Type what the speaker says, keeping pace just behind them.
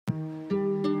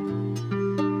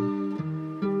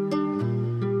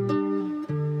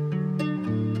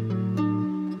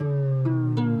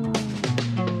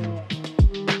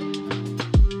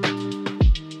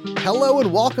Hello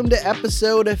and welcome to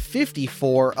episode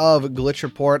 54 of Glitch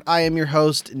Report. I am your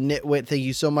host, Nitwit. Thank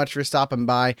you so much for stopping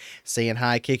by, saying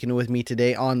hi, kicking it with me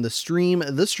today on the stream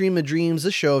of dreams,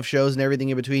 the show of shows, and everything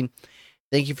in between.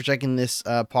 Thank you for checking this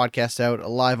podcast out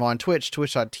live on Twitch,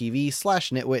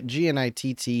 twitch.tv/Nitwit,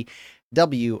 GNITTWITT.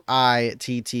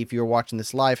 If you're watching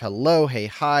this live, hello, hey,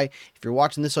 hi. If you're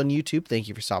watching this on YouTube, thank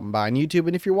you for stopping by on YouTube.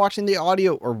 And if you're watching the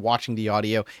audio,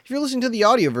 if you're listening to the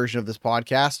audio version of this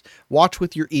podcast, watch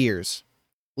with your ears.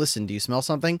 Listen, do you smell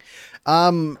something?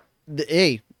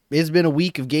 Hey, it's been a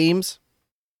week of games.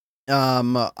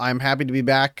 I'm happy to be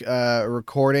back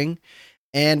recording.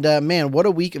 And man, what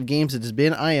a week of games it has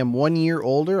been. I am 1 year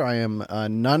older. I am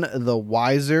none the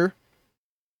wiser.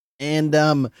 And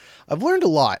I've learned a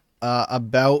lot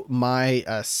about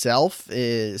myself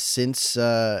since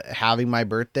having my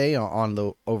birthday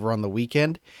over on the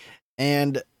weekend.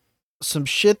 And some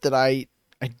shit that I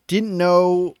didn't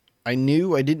know I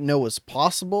didn't know was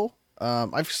possible.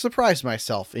 I've surprised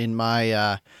myself in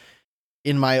my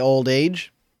old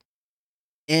age.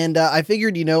 And I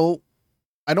figured, I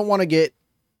don't want to get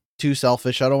too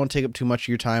selfish. I don't want to take up too much of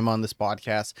your time on this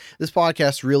podcast. This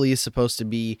podcast really is supposed to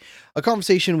be a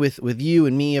conversation with you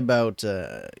and me about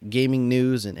gaming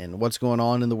news and what's going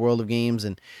on in the world of games.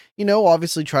 And,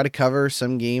 obviously try to cover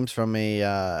some games from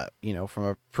a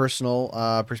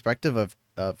personal perspective of,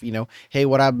 hey,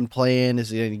 what I've been playing,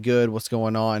 is it any good? What's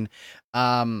going on?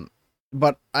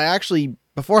 But I actually,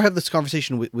 before I have this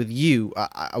conversation with you,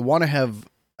 I want to have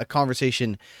a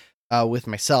conversation with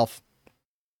myself.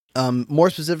 More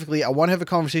specifically, I want to have a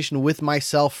conversation with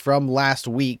myself from last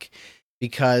week,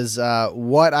 because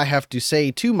what I have to say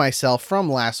to myself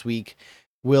from last week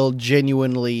will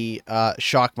genuinely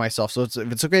shock myself. So if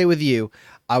it's okay with you,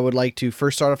 I would like to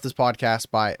first start off this podcast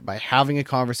by having a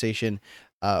conversation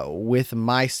with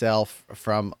myself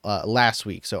from last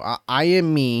week. So I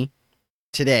am me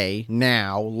today,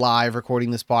 now, live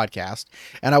recording this podcast,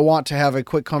 and I want to have a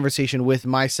quick conversation with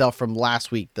myself from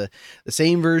last week, the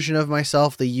same version of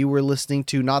myself that you were listening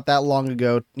to not that long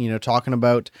ago, talking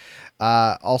about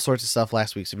all sorts of stuff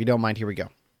last week. So if you don't mind, here we go.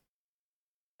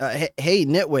 Hey,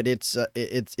 Nitwit, it's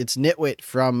Nitwit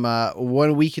from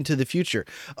 1 week into the future.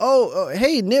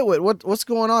 Hey, Nitwit, what's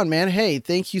going on, man? Hey,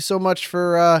 thank you so much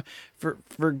for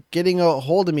getting a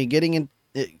hold of me, getting in.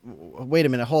 Wait a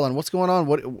minute, hold on. What's going on?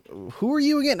 Who are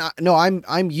you again? No,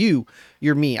 I'm you.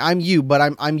 You're me. I'm you, but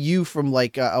I'm you from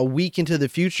like a week into the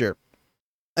future.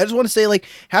 I just want to say, like,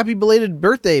 happy belated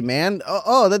birthday, man.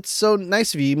 Oh, that's so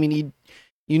nice of you. I mean,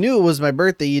 you knew it was my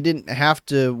birthday. You didn't have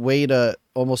to wait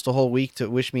almost a whole week to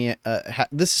wish me.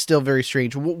 This is still very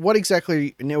strange. What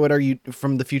exactly? What are you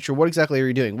from the future? What exactly are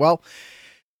you doing? Well,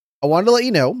 I wanted to let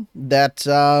you know that,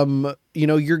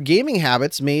 your gaming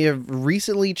habits may have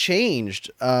recently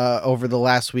changed over the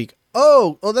last week.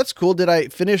 Oh, that's cool. Did I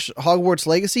finish Hogwarts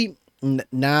Legacy?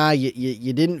 Nah,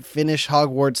 you didn't finish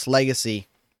Hogwarts Legacy.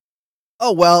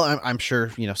 Oh, well, I'm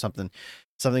sure, something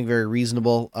very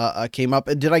reasonable came up.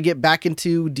 Did I get back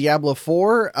into Diablo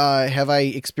 4? Have I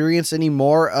experienced any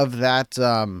more of that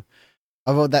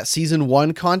season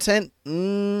 1 content?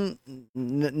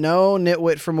 No,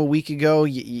 Nitwit, from a week ago,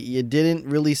 you didn't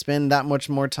really spend that much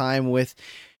more time with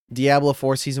Diablo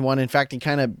 4 season 1. In fact, you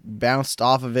kind of bounced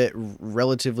off of it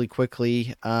relatively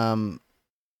quickly. Some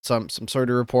sort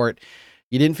of report.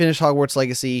 You didn't finish Hogwarts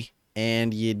Legacy,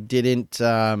 and you didn't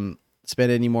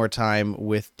spend any more time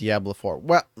with Diablo 4.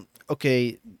 Well,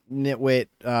 okay, Nitwit,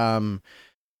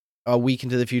 a week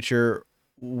into the future,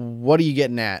 what are you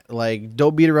getting at? Like,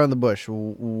 don't beat around the bush.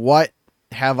 What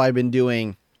have I been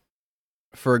doing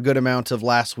for a good amount of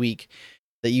last week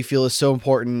that you feel is so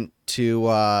important to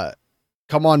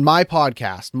come on my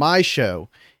podcast, my show,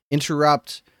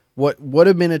 interrupt what would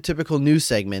have been a typical news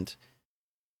segment?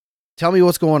 Tell me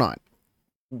what's going on.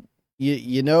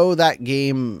 You know that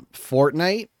game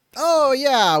Fortnite? Oh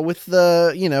yeah, with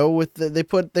they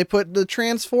put the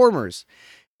Transformers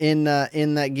in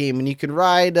that game, and you can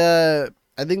ride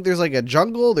I think there's like a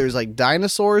jungle, there's like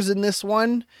dinosaurs in this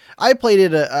one. I played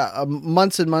it a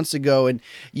months and months ago, and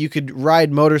you could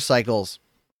ride motorcycles.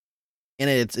 And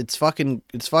it's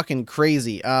fucking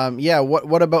crazy. Yeah,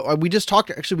 what about we just talked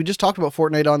about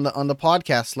Fortnite on the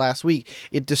podcast last week.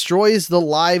 It destroys the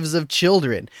lives of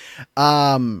children.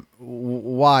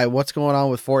 Why? What's going on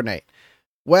with Fortnite?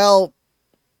 Well,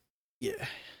 yeah,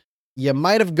 you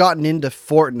might have gotten into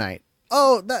Fortnite.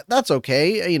 Oh, that's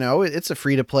okay. It's a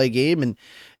free to play game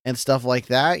and stuff like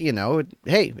that.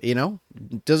 Hey,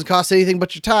 it doesn't cost anything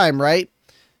but your time, right?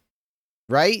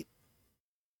 Right?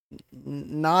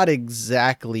 Not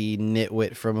exactly,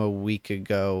 Nitwit, from a week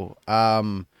ago.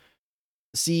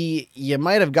 See, you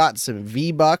might have got some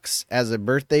V-Bucks as a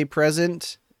birthday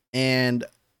present, and,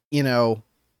 you know,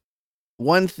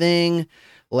 one thing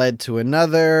led to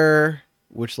another,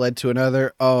 which led to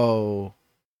another. Oh,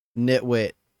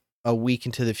 nitwit, a week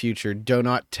into the future. Do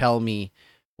not tell me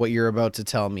what you're about to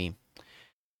tell me.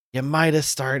 You might have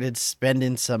started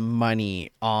spending some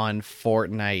money on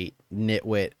Fortnite,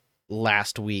 nitwit,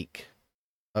 last week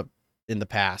in the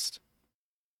past.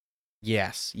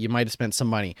 Yes, you might have spent some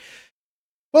money.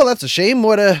 Well, that's a shame.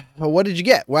 What did you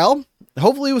get? Well,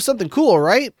 hopefully it was something cool,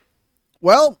 right?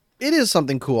 Well, it is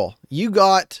something cool. You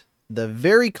got the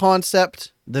very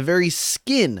concept, the very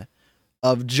skin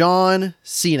of John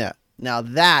Cena. Now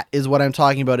that is what I'm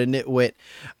talking about in Nitwit,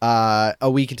 a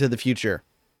week into the future.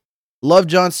 Love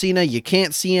John Cena. You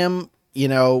can't see him. You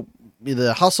know,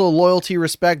 the hustle, loyalty,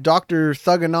 respect, Dr.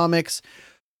 Thugonomics,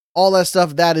 all that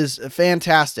stuff. That is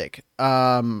fantastic.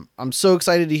 I'm so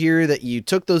excited to hear that you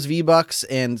took those V-Bucks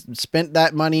and spent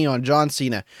that money on John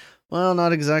Cena. Well,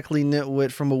 not exactly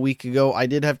nitwit from a week ago. I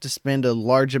did have to spend a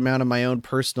large amount of my own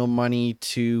personal money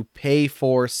to pay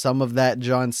for some of that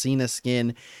John Cena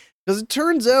skin. Because it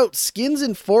turns out skins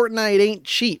in Fortnite ain't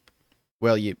cheap.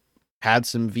 Well, you had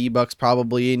some V-Bucks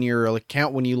probably in your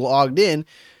account when you logged in.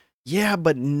 Yeah,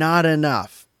 but not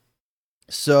enough.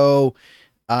 So,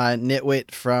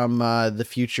 nitwit from the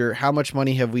future, how much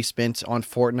money have we spent on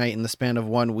Fortnite in the span of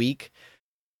 1 week?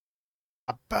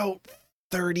 About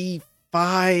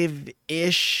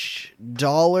 $35-ish.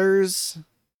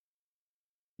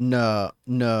 No,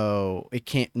 it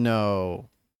can't. No.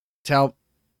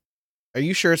 Are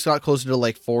you sure it's not closer to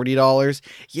like $40?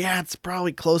 Yeah, it's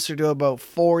probably closer to about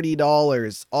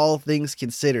 $40, all things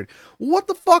considered. What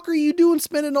the fuck are you doing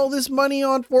spending all this money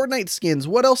on Fortnite skins?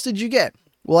 What else did you get?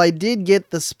 Well, I did get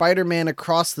the Spider-Man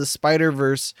Across the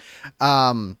Spider-Verse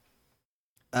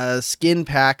skin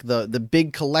pack, the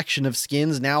big collection of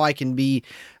skins. Now I can be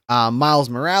Miles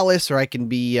Morales, or I can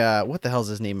be, what the hell's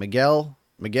his name? Miguel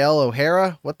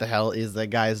O'Hara? What the hell is that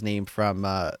guy's name from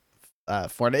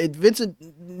Fortnite? Vincent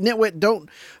Nitwit, don't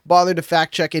bother to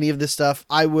fact check any of this stuff.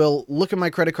 I will look at my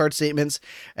credit card statements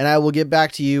and I will get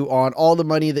back to you on all the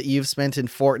money that you've spent in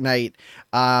Fortnite.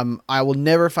 I will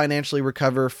never financially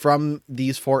recover from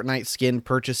these Fortnite skin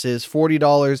purchases.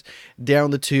 $40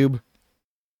 down the tube.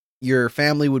 Your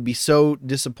family would be so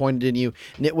disappointed in you.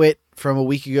 Nitwit, from a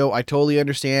week ago, I totally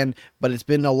understand, but it's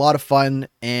been a lot of fun,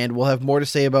 and we'll have more to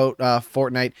say about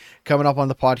Fortnite coming up on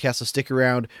the podcast, so stick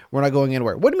around. We're not going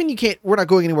anywhere. What do you mean we're not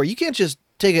going anywhere? You can't just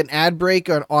take an ad break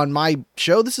on my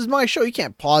show. This is my show. You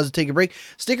can't pause to take a break.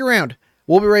 Stick around.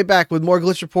 We'll be right back with more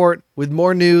Glitch Report, with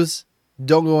more news.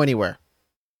 Don't go anywhere.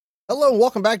 Hello, and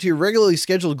welcome back to your regularly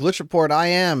scheduled Glitch Report. I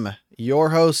am your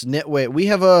host, Nitwit. We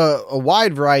have a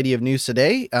wide variety of news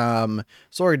today.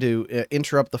 Sorry to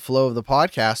interrupt the flow of the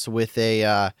podcast with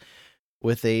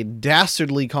a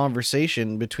dastardly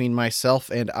conversation between myself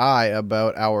and I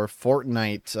about our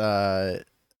Fortnite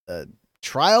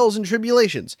trials and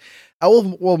tribulations. I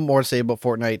will more to say about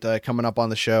Fortnite coming up on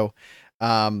the show.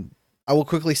 I will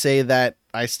quickly say that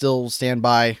I still stand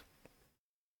by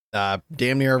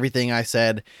damn near everything I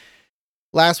said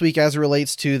last week as it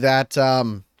relates to that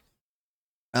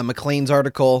McLean's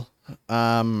article.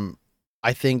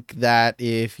 I think that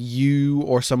if you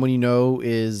or someone you know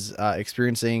is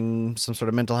experiencing some sort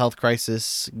of mental health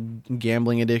crisis,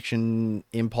 gambling addiction,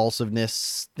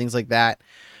 impulsiveness, things like that,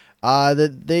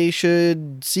 that they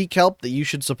should seek help, that you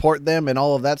should support them and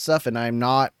all of that stuff. And I'm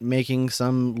not making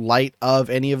some light of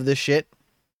any of this shit.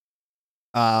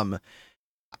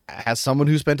 As someone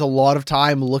who spent a lot of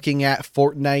time looking at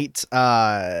Fortnite,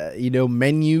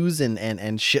 menus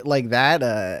and shit like that,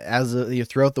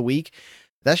 throughout the week,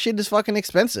 that shit is fucking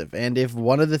expensive. And if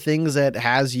one of the things that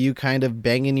has you kind of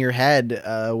banging your head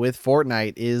with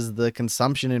Fortnite is the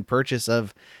consumption and purchase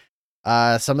of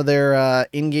some of their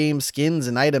in-game skins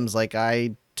and items, like,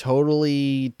 I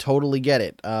totally get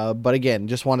it. But again,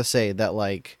 just want to say that,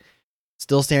 like,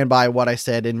 still stand by what I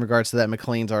said in regards to that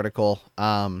McLean's article.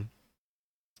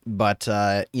 But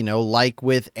like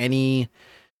with any,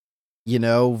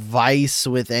 vice,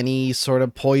 with any sort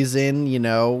of poison,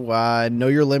 know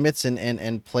your limits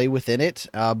and play within it,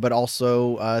 but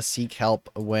also seek help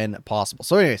when possible.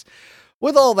 So anyways,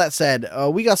 with all that said,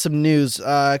 we got some news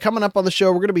coming up on the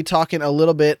show. We're going to be talking a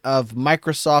little bit of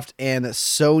Microsoft and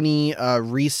Sony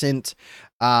recent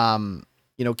kind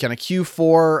of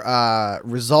Q4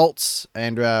 results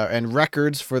and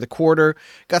records for the quarter.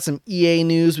 Got some EA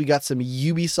news. We got some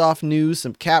Ubisoft news,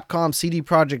 some Capcom, CD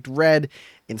Projekt Red,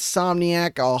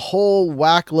 Insomniac, a whole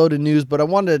whack load of news. But I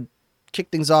wanted to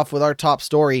kick things off with our top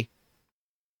story.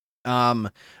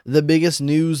 The biggest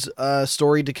news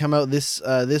story to come out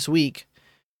this week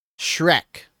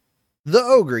Shrek, the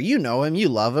ogre. You know him, you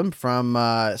love him from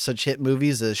such hit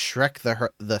movies as Shrek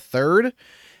the Third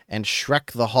and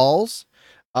Shrek the Halls.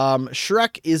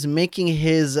 Shrek is making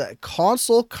his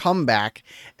console comeback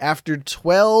after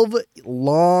 12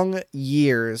 long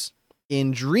years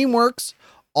in DreamWorks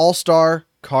All-Star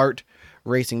Kart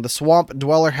Racing. The Swamp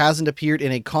Dweller hasn't appeared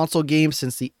in a console game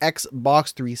since the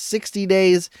Xbox 360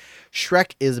 days.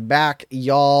 Shrek is back,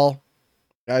 y'all.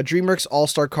 DreamWorks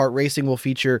All-Star Kart Racing will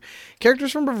feature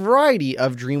characters from a variety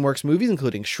of DreamWorks movies,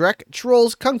 including Shrek,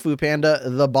 Trolls, Kung Fu Panda,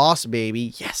 The Boss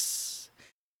Baby, yes,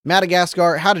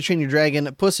 Madagascar, How to Train Your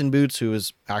Dragon, Puss in Boots, who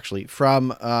is actually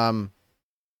from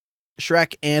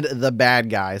Shrek, and The Bad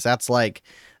Guys. That's like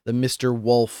the Mr.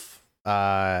 Wolf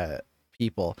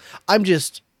people. I'm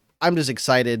just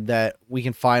excited that we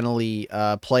can finally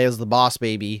play as the Boss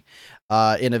Baby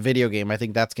in a video game. I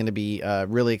think that's going to be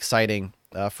really exciting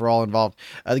for all involved.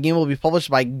 The game will be published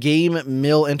by Game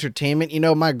Mill Entertainment. You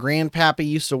know, my grandpappy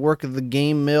used to work at the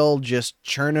Game Mill, just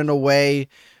churning away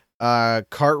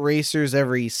kart racers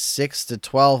every 6 to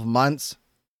 12 months.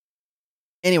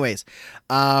 Anyways,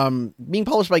 being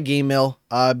published by Game Mill,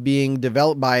 being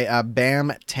developed by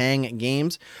Bam Tang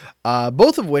Games,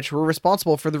 both of which were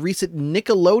responsible for the recent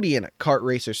Nickelodeon kart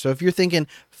racers. So if you're thinking,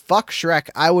 fuck Shrek,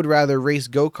 I would rather race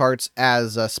go-karts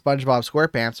as SpongeBob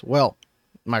SquarePants, well,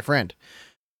 my friend,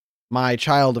 my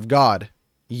child of God,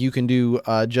 you can do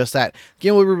just that. The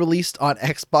game will be released on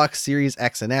Xbox Series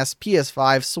X and S,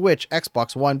 PS5, Switch,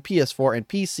 Xbox One, PS4, and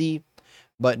PC,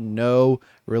 but no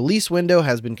release window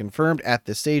has been confirmed at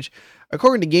this stage.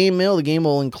 According to Game Mill, the game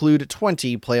will include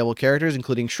 20 playable characters,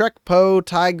 including Shrek, Poe,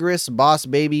 Tigress, Boss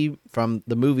Baby from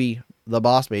the movie The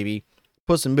Boss Baby,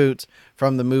 Puss in Boots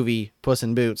from the movie Puss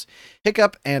in Boots,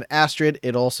 Hiccup, and Astrid.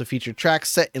 It'll also feature tracks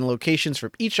set in locations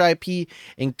from each IP,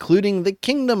 including the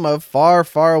Kingdom of Far,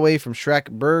 Far Away from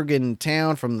Shrek, Bergen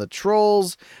Town from the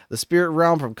Trolls, the Spirit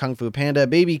Realm from Kung Fu Panda,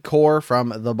 Baby Core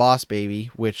from The Boss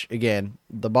Baby, which, again,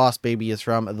 The Boss Baby is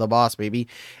from The Boss Baby,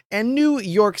 and New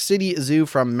York City Zoo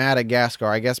from Madagascar.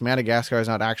 I guess Madagascar is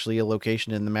not actually a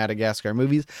location in the Madagascar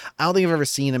movies. I don't think I've ever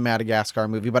seen a Madagascar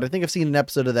movie, but I think I've seen an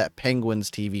episode of that Penguins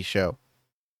TV show.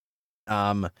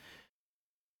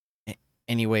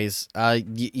 Anyways,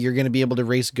 you're going to be able to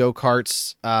race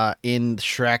go-karts in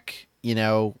Shrek, you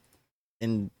know,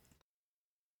 and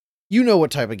you know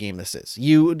what type of game this is.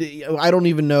 I don't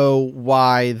even know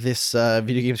why this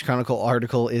Video Games Chronicle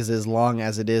article is as long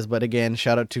as it is, but again,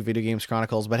 shout out to Video Games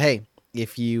Chronicles. But hey,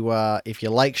 if you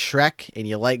like Shrek and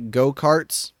you like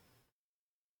go-karts,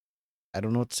 I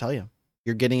don't know what to tell you.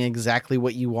 You're getting exactly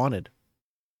what you wanted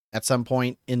at some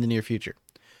point in the near future.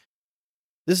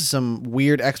 This is some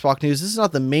weird Xbox news. This is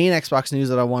not the main Xbox news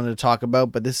that I wanted to talk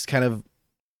about, but this kind of,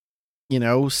 you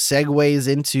know,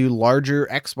 segues into larger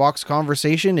Xbox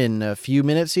conversation in a few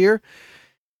minutes here.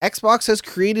 Xbox has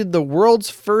created the world's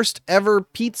first ever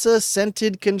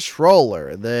pizza-scented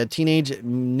controller. The Teenage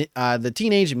Mutant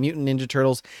Ninja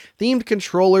Turtles themed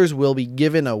controllers will be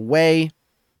given away.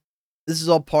 This is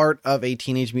all part of a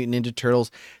Teenage Mutant Ninja Turtles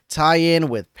tie-in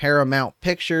with Paramount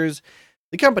Pictures.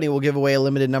 The company will give away a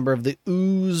limited number of the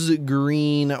Ooze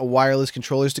Green wireless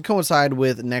controllers to coincide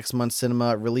with next month's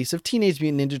cinema release of Teenage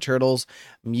Mutant Ninja Turtles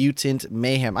Mutant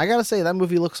Mayhem. I gotta say, that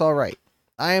movie looks all right.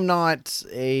 I am not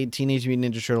a Teenage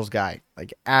Mutant Ninja Turtles guy,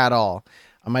 like, at all.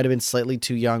 I might have been slightly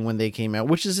too young when they came out,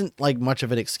 which isn't, like, much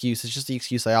of an excuse. It's just the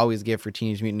excuse I always give for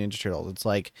Teenage Mutant Ninja Turtles. It's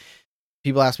like,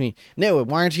 people ask me, no,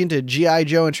 why aren't you into G.I.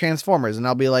 Joe and Transformers? And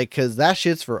I'll be like, because that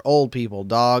shit's for old people,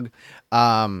 dog.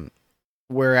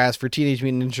 Whereas for Teenage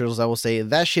Mutant Ninja Turtles, I will say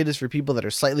that shit is for people that are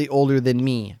slightly older than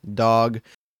me, dog.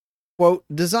 Quote,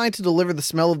 designed to deliver the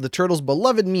smell of the Turtles'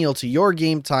 beloved meal to your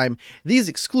game time, these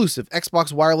exclusive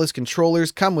Xbox wireless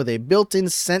controllers come with a built-in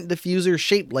scent diffuser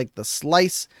shaped like the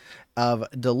slice of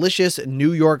delicious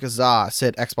New York za,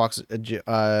 said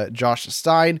Xbox Josh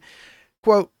Stein.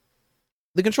 Quote,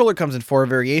 the controller comes in 4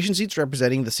 variations, each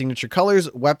representing the signature colors,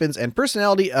 weapons, and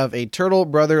personality of a turtle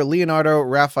brother, Leonardo,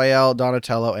 Raphael,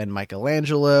 Donatello, and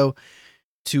Michelangelo.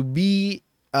 To be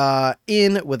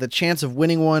in with a chance of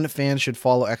winning one, fans should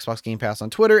follow Xbox Game Pass on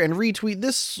Twitter and retweet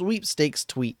this sweepstakes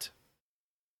tweet.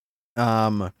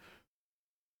 Yeah,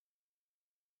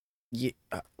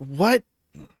 what?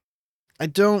 I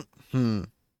don't...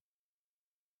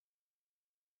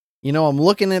 You know, I'm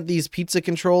looking at these pizza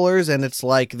controllers and it's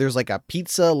like, there's like a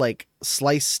pizza, like,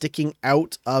 slice sticking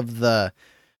out of the,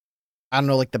 I don't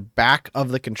know, like the back of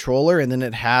the controller. And then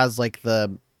it has like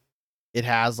you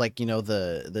know,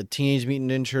 the Teenage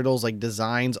Mutant Ninja Turtles, like,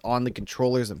 designs on the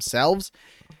controllers themselves.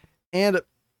 And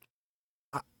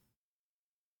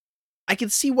I can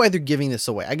see why they're giving this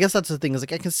away. I guess that's the thing, is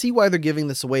like, I can see why they're giving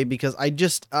this away, because I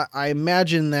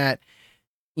imagine that,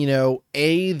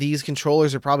 these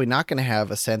controllers are probably not going to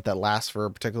have a scent that lasts for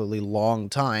a particularly long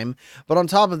time. But on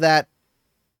top of that,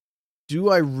 do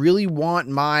I really want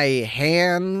my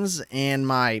hands and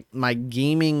my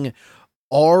gaming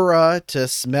aura to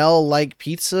smell like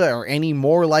pizza, or any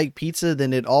more like pizza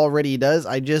than it already does?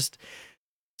 It's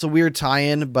a weird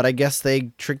tie-in, but I guess they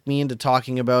tricked me into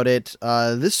talking about it.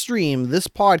 This stream, this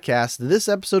podcast, this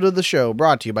episode of the show,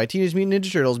 brought to you by Teenage Mutant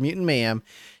Ninja Turtles: Mutant Mayhem,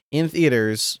 in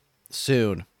theaters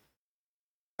soon.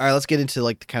 All right, let's get into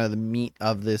like kind of the meat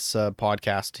of this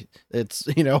podcast. It's,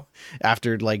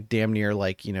 after like damn near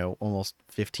like, almost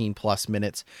 15 plus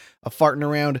minutes of farting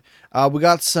around. We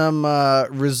got some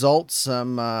results,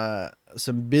 some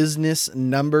business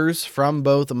numbers from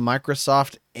both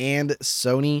Microsoft and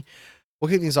Sony. We'll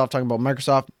kick things off talking about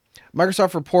Microsoft.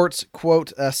 Microsoft reports,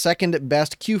 quote, second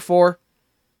best Q4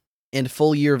 and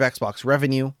full year of Xbox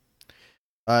revenue.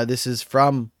 This is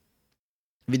from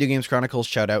Video Games Chronicles.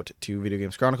 Shout out to Video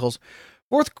Games Chronicles.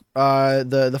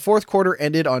 The fourth quarter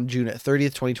ended on June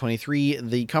 30th, 2023.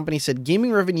 The company said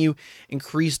gaming revenue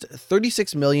increased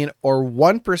 36 million, or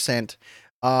 1%,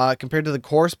 compared to the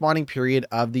corresponding period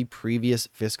of the previous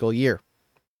fiscal year.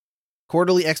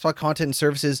 Quarterly Xbox content and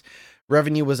services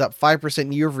revenue was up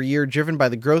 5% year over year, driven by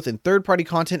the growth in third-party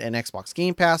content and Xbox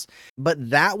Game Pass, but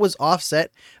that was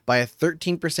offset by a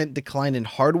 13% decline in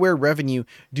hardware revenue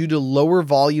due to lower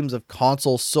volumes of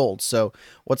consoles sold. So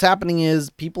what's happening is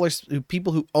people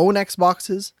who own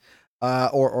Xboxes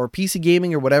or PC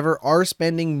gaming or whatever are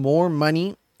spending more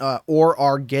money or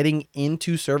are getting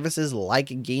into services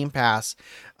like Game Pass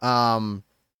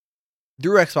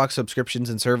through Xbox subscriptions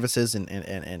and services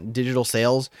and digital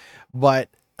sales, but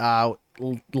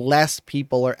less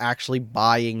people are actually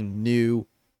buying new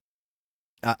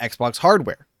Xbox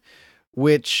hardware,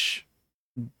 which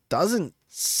doesn't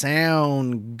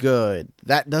sound good.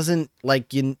 That doesn't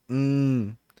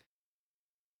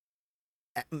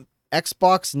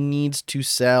Xbox needs to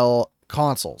sell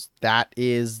consoles. That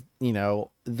is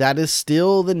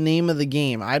still the name of the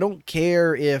game. I don't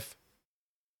care if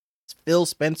Phil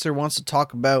Spencer wants to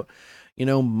talk about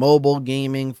mobile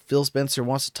gaming. Phil Spencer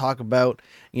wants to talk about,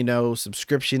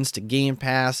 subscriptions to Game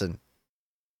Pass and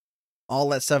all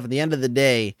that stuff. At the end of the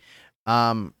day,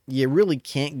 you really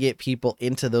can't get people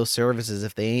into those services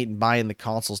if they ain't buying the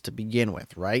consoles to begin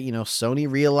with, right? Sony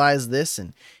realized this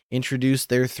and introduced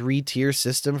their 3-tier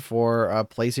system for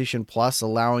PlayStation Plus,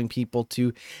 allowing people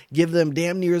to give them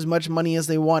damn near as much money as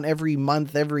they want every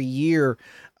month, every year,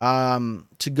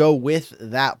 to go with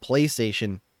that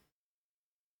PlayStation.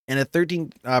 And a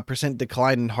 13%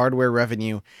 decline in hardware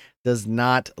revenue does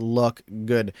not look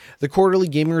good. The quarterly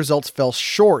gaming results fell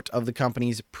short of the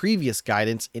company's previous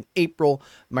guidance. In April,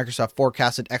 Microsoft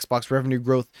forecasted Xbox revenue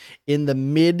growth in the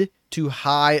mid to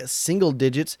high single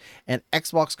digits and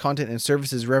Xbox content and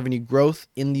services revenue growth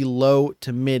in the low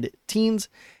to mid teens.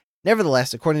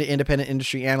 Nevertheless, according to independent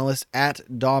industry analyst at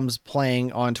Dom's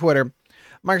Playing on Twitter,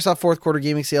 Microsoft fourth quarter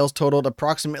gaming sales totaled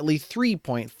approximately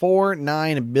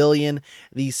 $3.49 billion,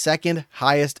 the second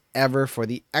highest ever for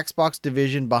the Xbox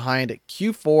division behind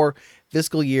Q4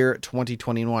 fiscal year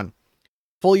 2021.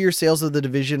 Full year sales of the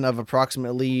division of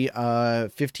approximately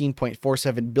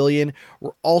 $15.47 billion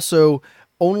were also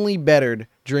only bettered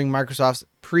during Microsoft's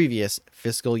previous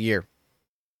fiscal year.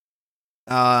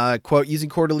 Quote, using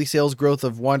quarterly sales growth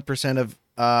of 1%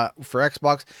 for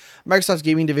Xbox, Microsoft's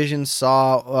gaming division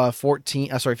saw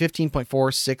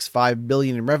 $15.465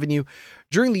 billion in revenue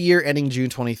during the year ending June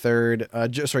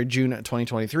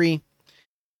 2023,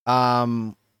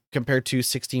 compared to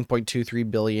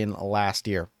 $16.23 billion last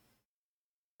year.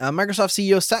 Microsoft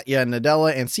CEO Satya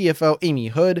Nadella and CFO Amy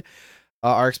Hood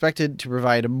are expected to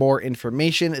provide more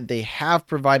information. They have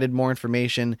provided more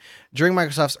information. During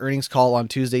Microsoft's earnings call on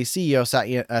Tuesday, CEO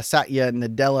Satya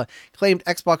Nadella claimed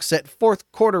Xbox set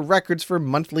fourth quarter records for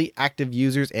monthly active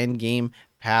users and Game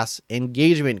Pass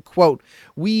engagement. Quote,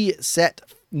 we set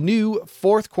new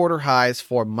fourth quarter highs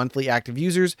for monthly active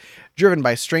users, driven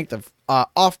by strength of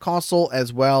off console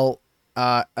as well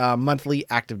monthly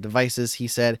active devices. He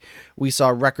said, we saw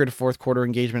record fourth quarter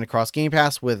engagement across Game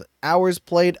Pass with hours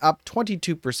played up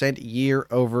 22% year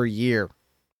over year.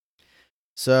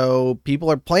 So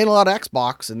people are playing a lot of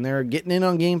Xbox and they're getting in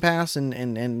on Game Pass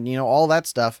and all that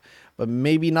stuff, but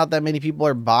maybe not that many people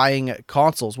are buying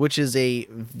consoles, which is a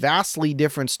vastly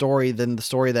different story than the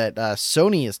story that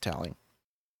Sony is telling.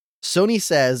 Sony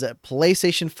says that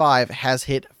PlayStation 5 has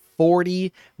hit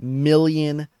 40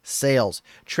 million sales,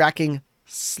 tracking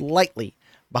slightly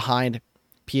behind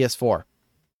PS4.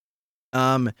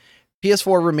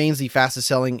 PS4 remains the fastest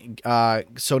selling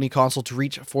Sony console to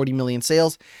reach 40 million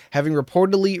sales, having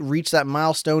reportedly reached that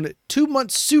milestone 2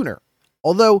 months sooner.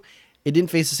 Although it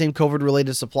didn't face the same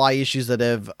COVID-related supply issues that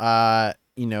have,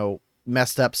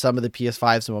 messed up some of the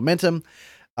PS5's momentum.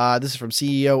 This is from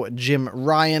CEO Jim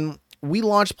Ryan. We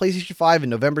launched PlayStation 5 in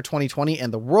November 2020,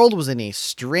 and the world was in a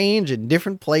strange and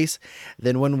different place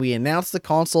than when we announced the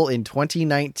console in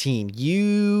 2019.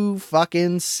 You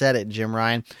fucking said it, Jim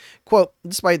Ryan. Quote,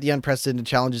 despite the unprecedented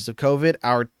challenges of COVID,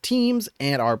 our teams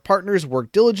and our partners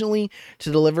worked diligently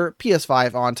to deliver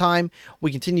PS5 on time.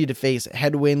 We continue to face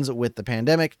headwinds with the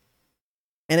pandemic,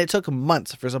 and it took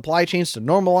months for supply chains to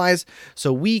normalize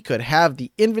so we could have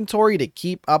the inventory to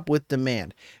keep up with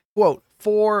demand. Quote,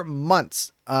 for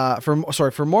months,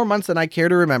 for more months than I care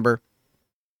to remember,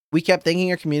 we kept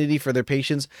thanking our community for their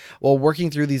patience while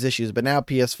working through these issues, but now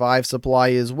PS5 supply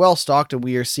is well stocked and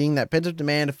we are seeing that pent-up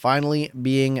demand finally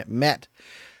being met.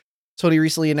 Sony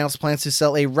recently announced plans to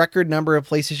sell a record number of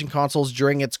PlayStation consoles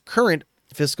during its current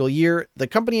fiscal year. The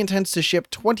company intends to ship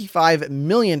 25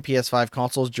 million PS5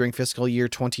 consoles during fiscal year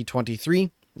 2023,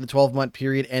 the 12-month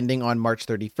period ending on March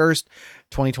 31st,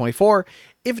 2024.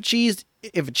 If achieved,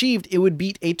 it would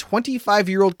beat a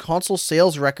 25-year-old console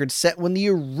sales record set when the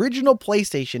original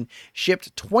PlayStation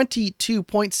shipped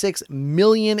 22.6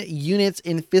 million units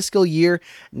in fiscal year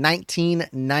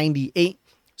 1998.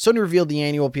 Sony revealed the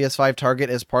annual PS5 target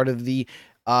as part of the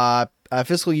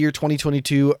fiscal year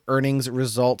 2022 earnings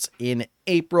results in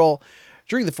April.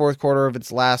 During the fourth quarter of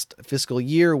its last fiscal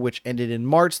year, which ended in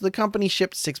March, the company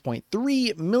shipped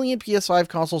 6.3 million PS5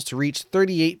 consoles to reach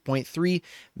 38.3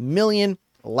 million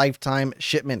lifetime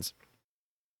shipments.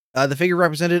 The figure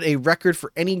represented a record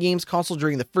for any games console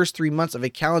during the first 3 months of a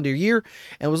calendar year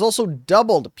and was also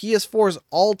doubled PS4's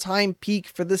all-time peak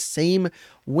for the same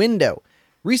window.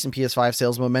 Recent PS5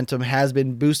 sales momentum has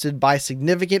been boosted by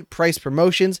significant price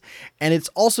promotions, and it's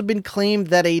also been claimed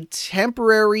that a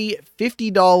temporary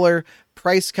 $50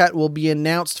 price cut will be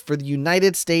announced for the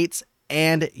United States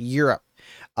and Europe.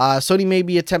 Sony may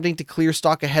be attempting to clear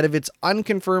stock ahead of its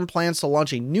unconfirmed plans to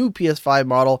launch a new PS5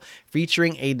 model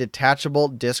featuring a detachable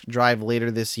disc drive later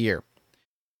this year.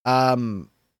 That's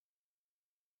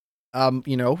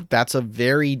a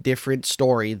very different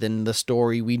story than the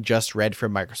story we just read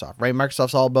from Microsoft, right?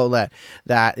 Microsoft's all about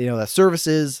that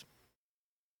services,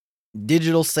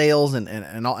 digital sales,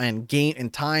 and game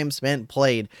and time spent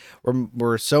played,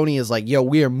 where Sony is like, yo,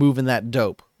 we are moving that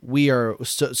dope.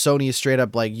 Sony is straight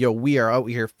up like, yo, we are out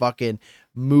here fucking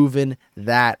moving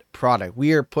that product.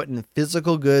 We are putting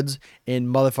physical goods in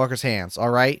motherfuckers' hands.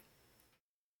 All right.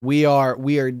 We are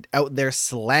out there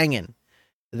slanging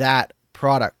that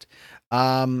product.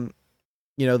 The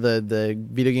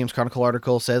Video Games Chronicle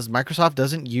article says Microsoft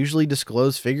doesn't usually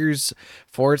disclose figures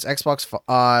for its Xbox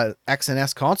X and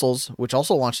S consoles, which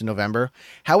also launched in November.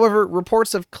 However,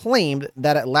 reports have claimed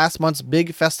that at last month's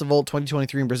big festival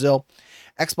 2023 in Brazil,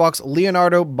 Xbox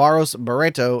Leonardo Barros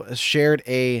Barreto shared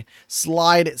a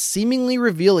slide seemingly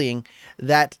revealing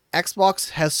that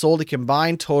Xbox has sold a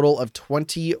combined total of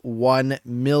 21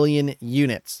 million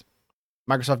units.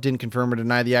 Microsoft didn't confirm or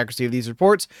deny the accuracy of these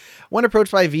reports when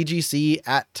approached by VGC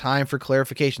at time for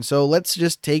clarification. So let's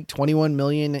just take 21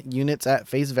 million units at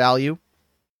face value.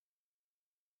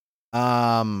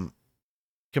 Compared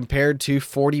to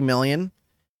 40 million,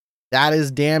 that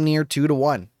is damn near 2 to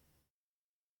 1.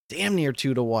 Damn near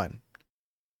 2 to 1.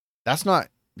 That's not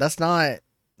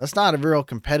a real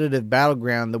competitive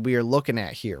battleground that we are looking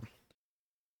at here.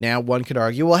 Now, one could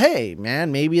argue, well, hey,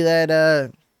 man, maybe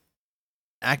that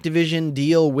Activision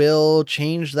deal will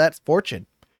change that fortune.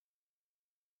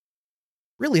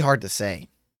 Really hard to say.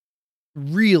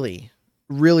 Really,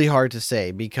 really hard to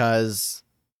say, because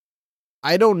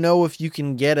I don't know if you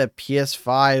can get a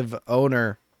PS5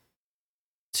 owner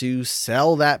to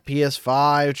sell that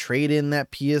PS5, trade in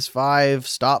that PS5,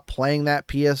 stop playing that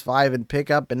PS5, and pick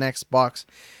up an Xbox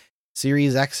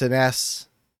Series X and S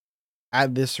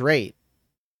at this rate.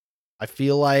 I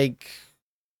feel like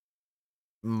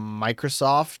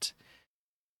Microsoft,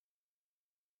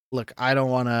 look, I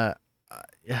don't know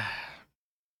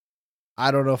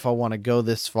if I want to go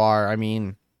this far. I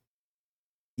mean,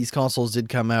 these consoles did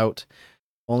come out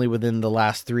only within the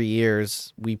last 3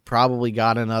 years. We probably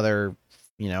got another,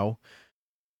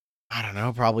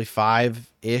 probably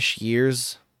 5-ish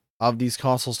years of these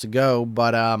consoles to go,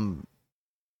 but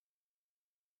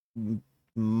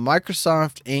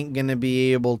Microsoft ain't going to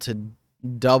be able to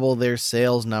double their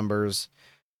sales numbers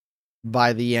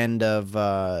by the end of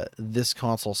this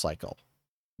console cycle.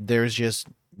 There's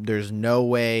no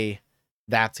way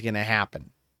that's going to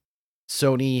happen.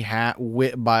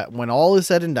 But when all is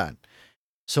said and done,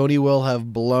 Sony will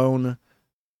have blown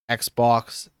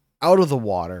Xbox out of the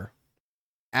water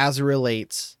as it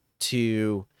relates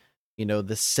to,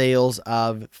 the sales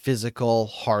of physical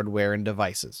hardware and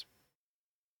devices.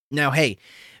 Now, hey,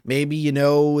 maybe,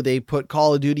 they put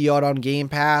Call of Duty out on Game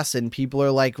Pass and people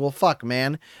are like, well, fuck,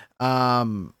 man.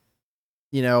 I'm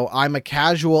a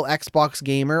casual Xbox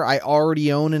gamer. I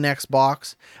already own an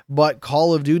Xbox, but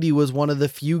Call of Duty was one of the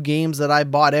few games that I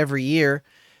bought every year.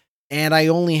 And I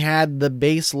only had the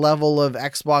base level of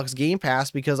Xbox Game Pass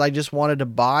because I just wanted to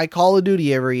buy Call of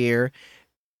Duty every year,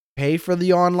 pay for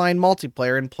the online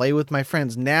multiplayer, and play with my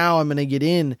friends. Now I'm going to get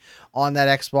in on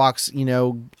that Xbox,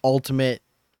 Ultimate,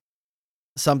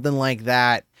 something like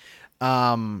that,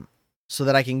 so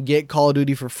that I can get Call of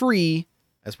Duty for free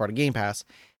as part of Game Pass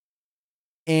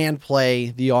and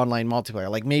play the online multiplayer.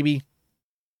 Like, maybe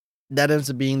that ends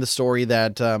up being the story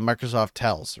that Microsoft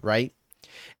tells, right?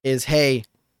 Is, hey,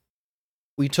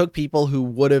 we took people who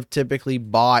would have typically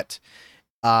bought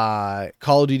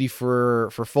Call of Duty for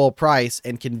full price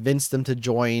and convinced them to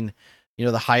join,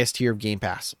 the highest tier of Game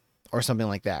Pass or something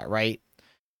like that, right?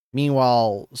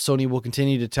 Meanwhile, Sony will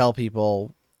continue to tell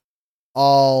people,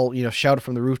 all, shout it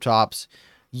from the rooftops,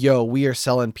 yo, we are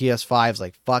selling PS5s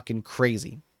like fucking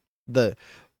crazy. The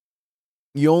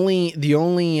only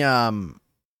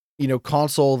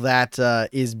console that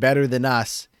is better than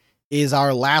us is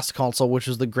our last console, which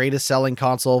was the greatest selling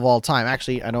console of all time.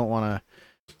 Actually, I don't want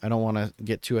to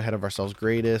get too ahead of ourselves.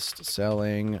 Greatest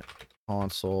selling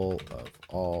console of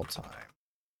all time.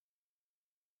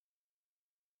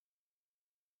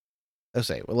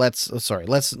 Okay, well, let's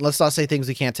not say things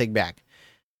we can't take back.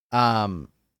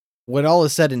 When all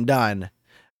is said and done,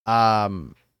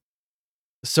 Sony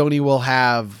will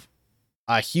have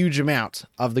a huge amount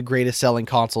of the greatest selling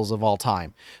consoles of all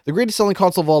time. The greatest selling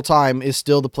console of all time is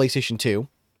still the PlayStation 2,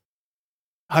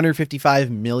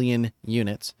 155 million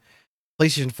units.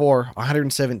 PlayStation 4,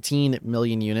 117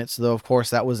 million units, though of course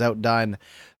that was outdone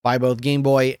by both Game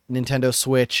Boy, Nintendo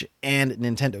Switch, and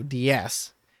Nintendo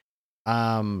DS.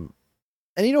 And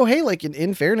hey, like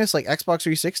in fairness, like Xbox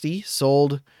 360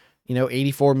 sold,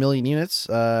 84 million units.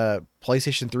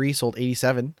 PlayStation 3 sold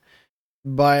 87.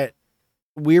 But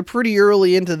we're pretty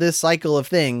early into this cycle of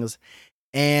things.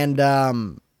 And,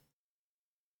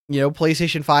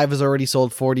 PlayStation 5 has already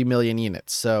sold 40 million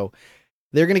units. So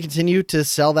they're going to continue to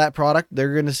sell that product.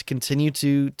 They're going to continue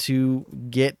to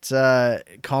get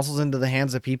consoles into the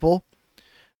hands of people.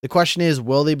 The question is,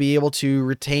 will they be able to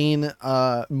retain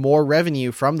more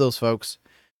revenue from those folks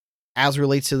as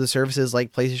relates to the services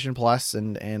like PlayStation Plus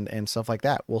and stuff like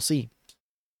that? We'll see.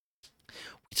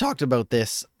 We talked about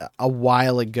this a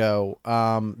while ago,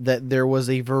 that there was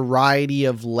a variety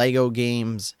of Lego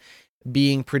games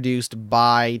being produced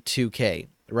by 2K,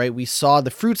 right? We saw the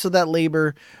fruits of that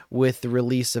labor with the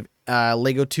release of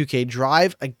Lego 2K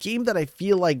Drive, a game that I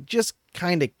feel like just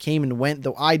kind of came and went,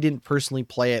 though I didn't personally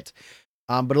play it.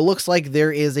 But it looks like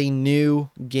there is a new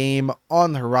game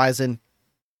on the horizon.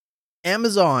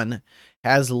 Amazon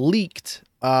has leaked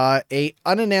a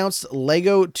unannounced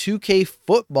Lego 2K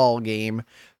football game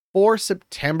for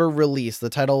September release.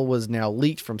 The title was now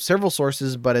leaked from several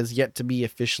sources, but has yet to be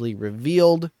officially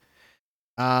revealed.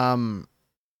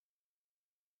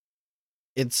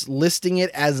 It's listing it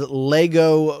as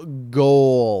Lego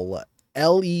Goal,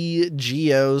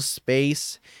 LEGO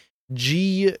space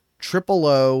GOOAL.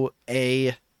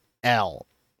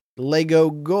 Lego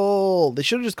Goal. They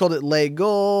should have just called it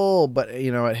Lego, but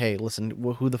you know what? Hey, listen,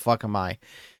 who the fuck am I?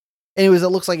 Anyways, it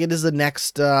looks like it is the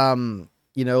next,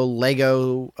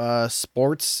 Lego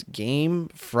sports game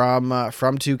from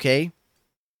 2K.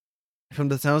 From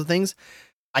the sounds of things,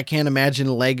 I can't imagine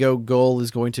Lego Goal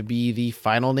is going to be the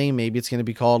final name. Maybe it's going to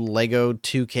be called Lego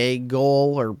 2K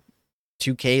Goal or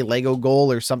 2K Lego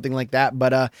Goal or something like that.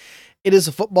 But it is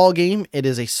a football game. It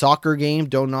is a soccer game.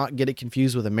 Do not get it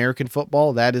confused with American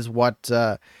football. That is what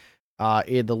the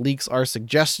leaks are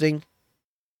suggesting.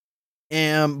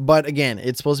 But again,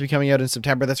 it's supposed to be coming out in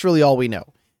September. That's really all we know,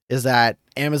 is that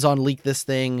Amazon leaked this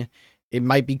thing. It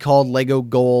might be called Lego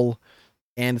Goal,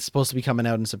 and it's supposed to be coming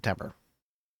out in September.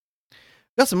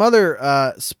 Got some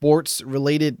other sports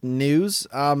related news.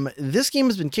 This game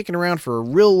has been kicking around for a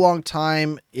real long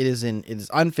time. It is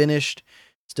unfinished,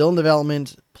 still in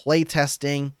development, play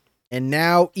testing, and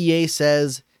now EA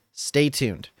says stay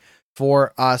tuned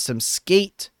for some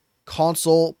Skate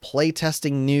console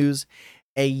playtesting news.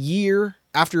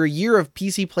 After a year of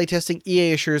PC playtesting,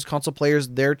 EA assures console players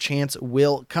their chance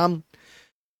will come.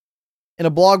 In a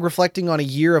blog reflecting on a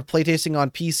year of playtesting on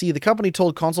PC, the company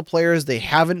told console players they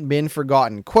haven't been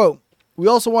forgotten. Quote, We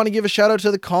also want to give a shout out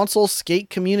to the console skate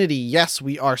community. Yes,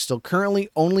 we are still currently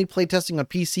only playtesting on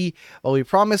PC, but we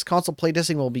promise console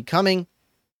playtesting will be coming.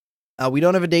 We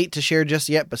don't have a date to share just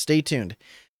yet, but stay tuned.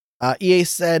 EA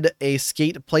said a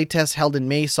skate playtest held in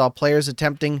May saw players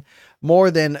attempting more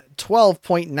than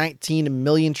 12.19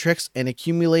 million tricks and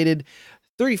accumulated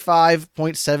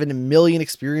 35.7 million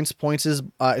experience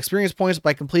points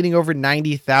by completing over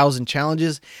 90,000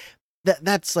 challenges.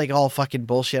 That's like all fucking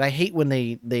bullshit. I hate when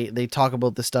they talk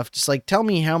about this stuff. Just like, tell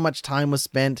me how much time was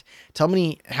spent. Tell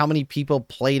me how many people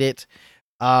played it.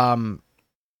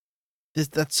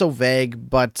 That's so vague,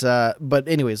 but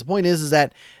anyways, the point is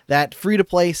that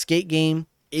free-to-play skate game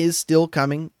is still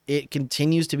coming. It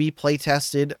continues to be play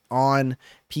tested on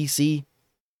PC,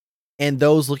 and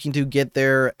those looking to get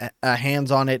their hands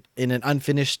on it in an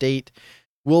unfinished state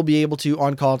will be able to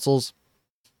on consoles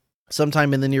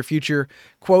sometime in the near future.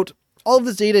 Quote, all of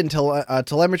this data and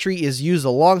telemetry is used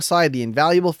alongside the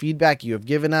invaluable feedback you have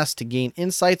given us to gain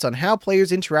insights on how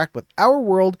players interact with our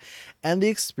world and the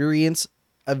experience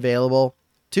available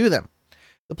to them.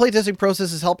 The playtesting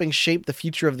process is helping shape the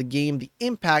future of the game. The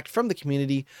impact from the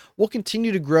community will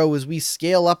continue to grow as we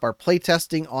scale up our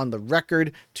playtesting on the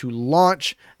record to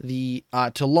launch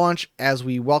as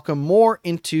we welcome more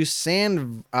into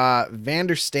San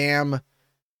Vansterdam.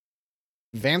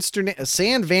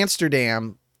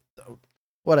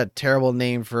 What a terrible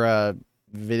name for a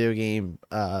video game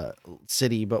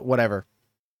city, but whatever.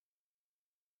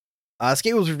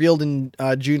 Skate was revealed in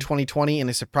June 2020 in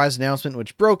a surprise announcement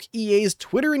which broke EA's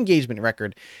Twitter engagement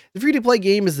record. The free-to-play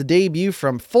game is the debut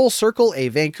from Full Circle, a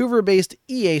Vancouver-based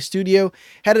EA studio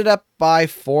headed up by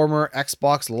former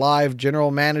Xbox Live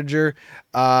general manager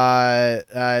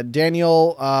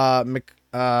Daniel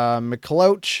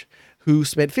McCloch, who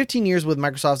spent 15 years with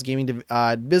Microsoft's gaming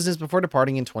business before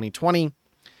departing in 2020.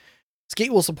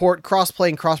 Skate will support cross-play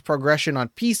and cross-progression on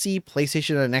PC,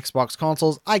 PlayStation, and Xbox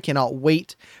consoles. I cannot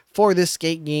wait for this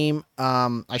Skate game.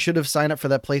 I should have signed up for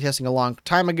that playtesting a long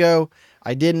time ago.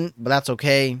 I didn't, but that's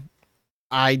okay.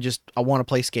 I want to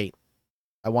play Skate.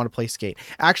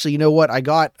 Actually, you know what? I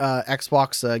got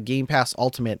Xbox Game Pass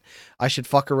Ultimate. I should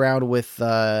fuck around with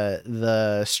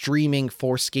the streaming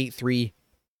for Skate 3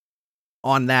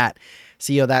 on that.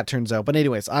 See how that turns out. But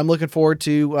anyways, I'm looking forward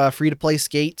to free-to-play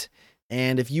Skate.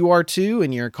 And if you are too,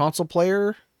 and you're a console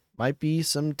player, might be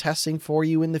some testing for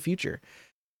you in the future.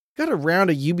 Got a round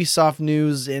of Ubisoft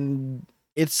news, and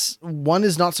one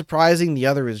is not surprising, the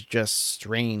other is just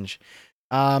strange.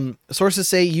 Sources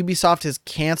say Ubisoft has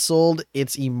canceled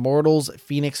its Immortals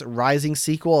Phoenix Rising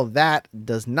sequel. That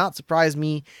does not surprise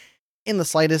me in the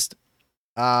slightest.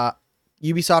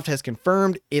 Ubisoft has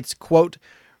confirmed it's, quote,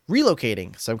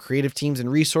 relocating some creative teams and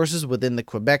resources within the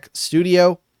Quebec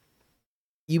studio.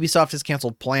 Ubisoft has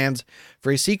canceled plans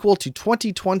for a sequel to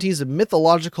 2020's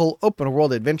mythological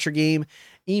open-world adventure game,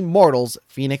 Immortals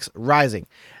Phoenix Rising.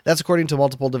 That's according to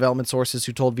multiple development sources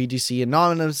who told VGC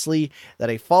anonymously that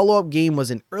a follow-up game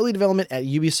was in early development at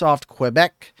Ubisoft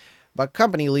Quebec, but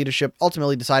company leadership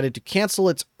ultimately decided to cancel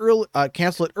it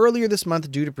earlier this month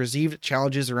due to perceived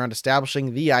challenges around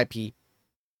establishing the IP.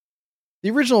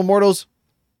 The original Immortals,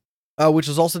 which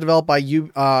was also developed by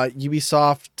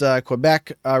Ubisoft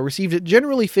Quebec, received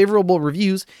generally favorable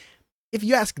reviews. If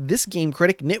you ask this game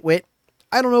critic, Nitwit,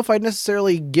 I don't know if I'd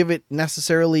necessarily give it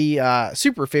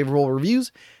super favorable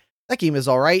reviews. That game is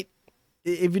all right.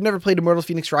 If you've never played Immortals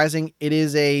Phoenix Rising, it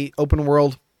is a open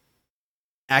world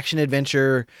action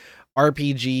adventure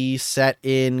RPG set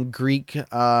in Greek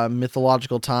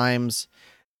mythological times,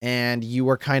 and you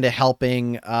are kind of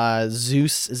helping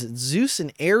Zeus. Is it Zeus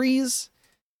and Ares?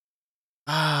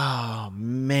 Oh,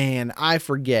 man, I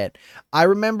forget. I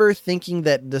remember thinking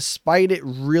that despite it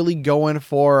really going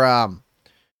for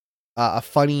a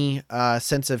funny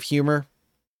sense of humor,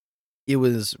 it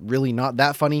was really not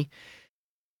that funny.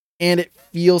 And it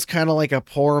feels kind of like a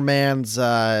poor man's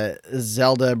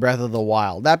Zelda Breath of the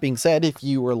Wild. That being said, if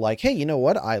you were like, hey, you know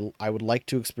what? I would like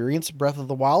to experience Breath of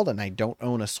the Wild and I don't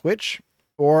own a Switch,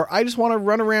 or I just want to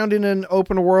run around in an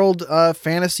open world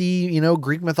fantasy,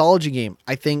 Greek mythology game.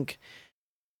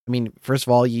 I mean, first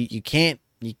of all, you can't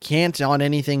on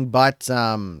anything but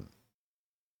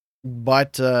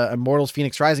Immortals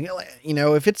Phoenix Rising.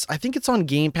 I think it's on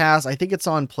Game Pass. I think it's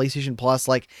on PlayStation Plus.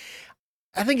 Like,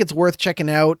 I think it's worth checking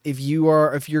out if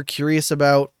you're curious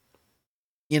about,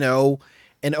 an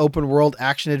open world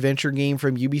action adventure game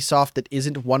from Ubisoft that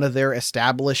isn't one of their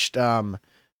established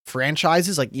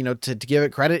franchises. Like, to give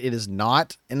it credit, it is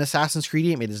not an Assassin's Creed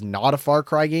game. It is not a Far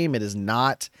Cry game. It is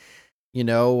not,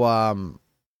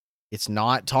 it's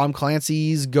not Tom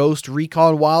Clancy's Ghost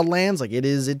Recon Wildlands. Like, it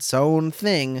is its own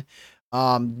thing.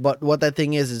 But what that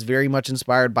thing is very much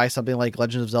inspired by something like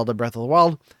Legend of Zelda Breath of the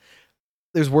Wild.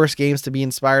 There's worse games to be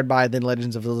inspired by than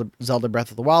Legends of Zelda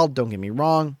Breath of the Wild, don't get me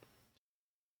wrong.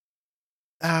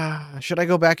 Should I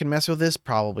go back and mess with this?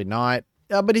 Probably not.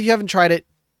 But if you haven't tried it,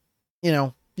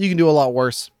 you can do a lot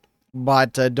worse.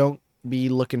 But don't be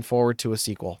looking forward to a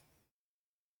sequel.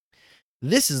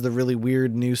 This is the really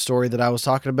weird news story that I was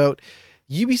talking about.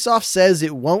 Ubisoft says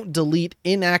it won't delete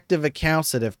inactive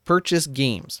accounts that have purchased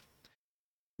games.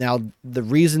 Now, the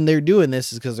reason they're doing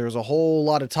this is because there's a whole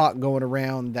lot of talk going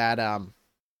around that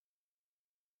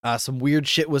some weird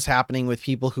shit was happening with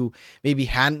people who maybe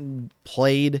hadn't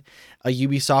played a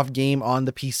Ubisoft game on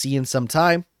the PC in some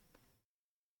time.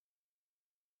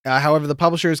 However, the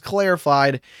publisher has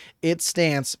clarified its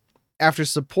stance after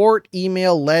support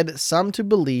email led some to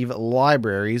believe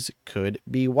libraries could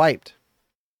be wiped.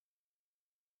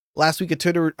 Last week, an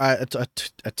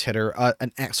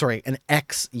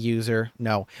X user.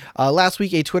 Last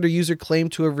week, a Twitter user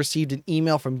claimed to have received an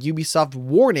email from Ubisoft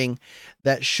warning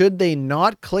that should they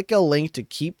not click a link to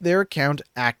keep their account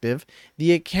active,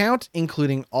 the account,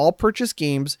 including all purchased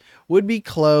games, would be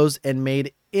closed and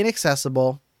made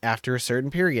inaccessible after a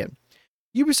certain period.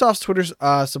 Ubisoft's Twitter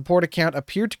support account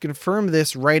appeared to confirm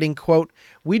this, writing, quote,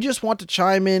 "We just want to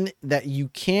chime in that you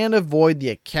can avoid the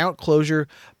account closure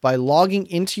by logging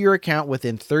into your account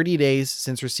within 30 days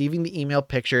since receiving the email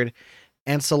pictured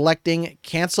and selecting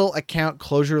cancel account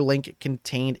closure link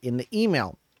contained in the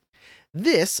email."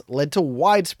 This led to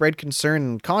widespread concern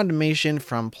and condemnation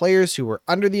from players who were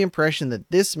under the impression that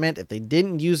this meant if they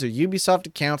didn't use their Ubisoft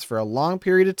accounts for a long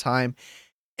period of time,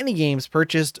 any games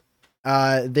purchased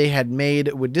they had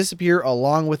made would disappear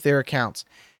along with their accounts.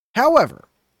 However,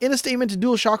 in a statement to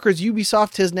DualShockers,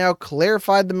 Ubisoft has now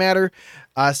clarified the matter,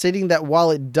 stating that while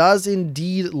it does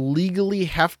indeed legally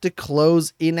have to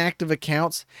close inactive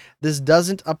accounts, this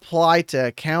doesn't apply to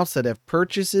accounts that have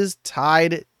purchases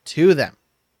tied to them.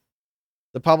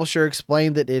 The publisher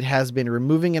explained that it has been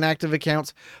removing inactive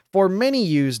accounts for many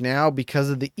years now because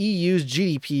of the EU's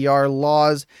GDPR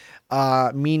laws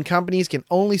mean companies can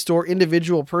only store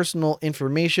individual personal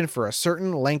information for a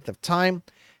certain length of time.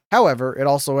 However, it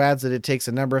also adds that it takes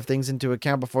a number of things into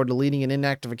account before deleting an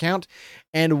inactive account,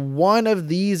 and one of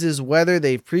these is whether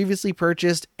they've previously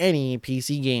purchased any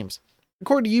PC games.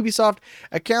 According to Ubisoft,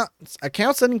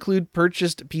 accounts that include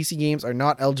purchased PC games are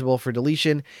not eligible for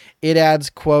deletion. It adds,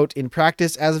 quote, "In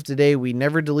practice, as of today, we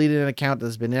never deleted an account that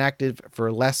has been inactive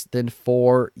for less than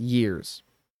 4 years."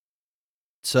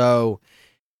 So,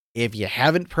 if you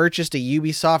haven't purchased a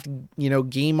Ubisoft,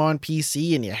 game on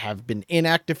PC and you have been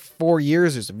inactive for 4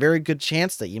 years, there's a very good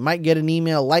chance that you might get an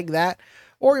email like that,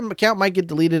 or your account might get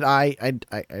deleted. I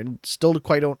still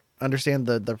quite don't understand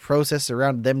the process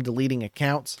around them deleting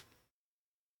accounts.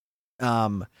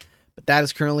 But that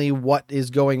is currently what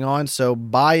is going on. So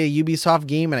buy a Ubisoft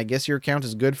game and I guess your account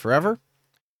is good forever.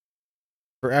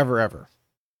 Forever.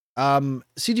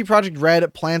 CD Projekt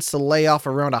Red plans to lay off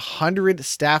around 100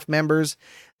 staff members.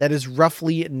 That is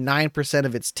roughly 9%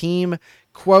 of its team.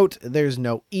 Quote, "There's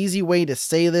no easy way to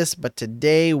say this, but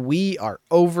today we are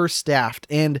overstaffed."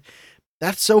 And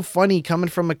that's so funny coming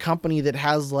from a company that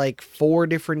has like 4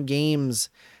 different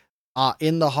games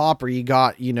in the hopper. You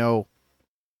got,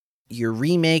 your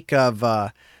remake of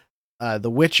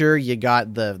The Witcher, you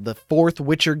got the 4th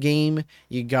Witcher game,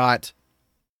 you got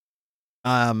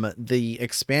the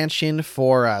expansion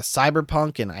for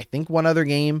Cyberpunk and I think one other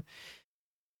game.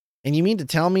 And you mean to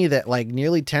tell me that like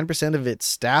nearly 10% of its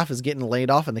staff is getting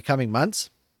laid off in the coming months?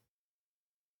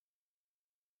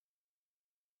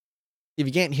 If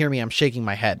you can't hear me, I'm shaking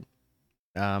my head.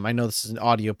 I know this is an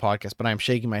audio podcast, but I'm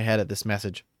shaking my head at this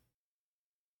message.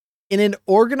 In an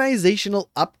organizational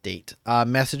update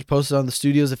message posted on the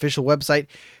studio's official website,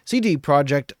 CD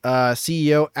Projekt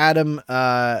CEO Adam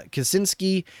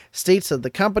Kaczynski states that the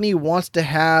company wants to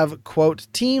have, quote,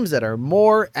 "teams that are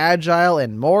more agile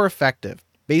and more effective."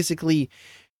 Basically,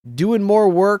 doing more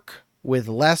work with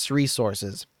less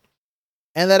resources.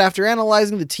 And that after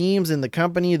analyzing the teams in the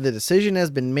company, the decision has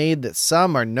been made that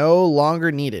some are no longer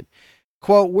needed.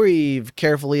 Quote, "We've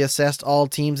carefully assessed all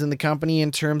teams in the company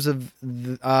in terms of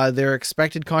their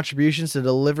expected contributions to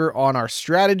deliver on our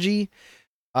strategy.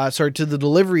 To the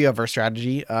delivery of our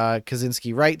strategy,"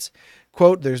 Kaczynski writes.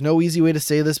 Quote, "There's no easy way to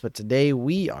say this, but today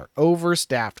we are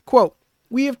overstaffed." Quote,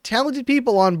 "We have talented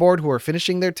people on board who are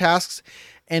finishing their tasks,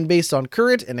 and based on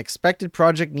current and expected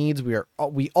project needs,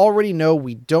 we already know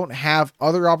we don't have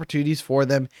other opportunities for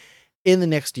them in the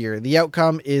next year. The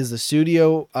outcome is the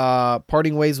studio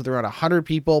parting ways with around 100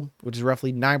 people, which is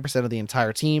roughly 9% of the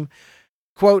entire team."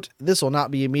 Quote, "This will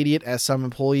not be immediate as some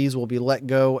employees will be let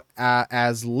go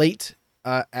as late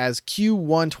as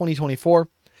Q1 2024.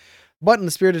 But in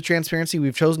the spirit of transparency,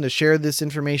 we've chosen to share this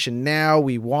information now.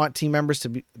 We want team members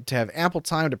to have ample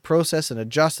time to process and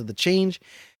adjust to the change.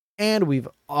 And we've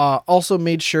also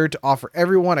made sure to offer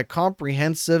everyone a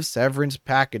comprehensive severance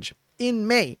package. In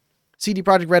May, CD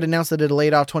Projekt Red announced that it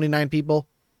laid off 29 people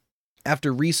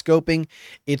after rescoping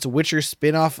its Witcher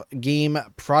spin-off game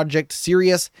Project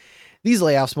Sirius. These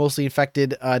layoffs mostly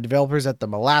affected developers at the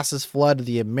Molasses Flood,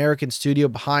 the American studio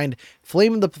behind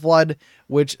Flame in the Flood,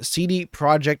 which CD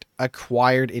Projekt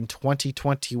acquired in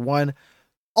 2021.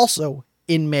 Also,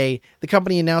 in May, the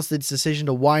company announced its decision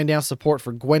to wind down support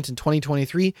for Gwent in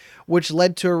 2023, which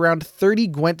led to around 30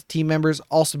 Gwent team members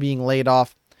also being laid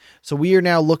off. So we are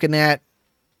now looking at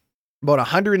about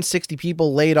 160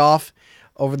 people laid off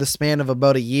over the span of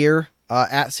about a year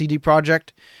at CD Projekt.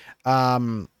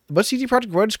 But CD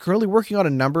Projekt Red is currently working on a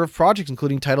number of projects,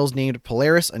 including titles named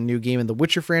Polaris, a new game in the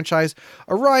Witcher franchise,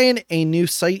 Orion, a new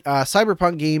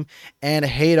Cyberpunk game, and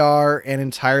Hadar, an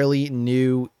entirely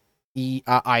new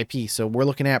IP. So we're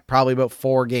looking at probably about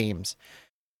 4 games.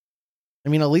 I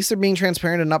mean, at least they're being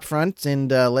transparent and upfront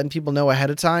and letting people know ahead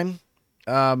of time.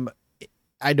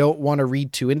 I don't want to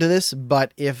read too into this,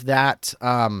 but if that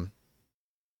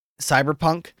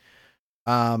Cyberpunk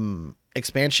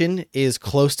expansion is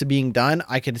close to being done,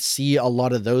 I could see a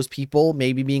lot of those people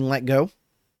maybe being let go.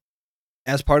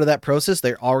 As part of that process,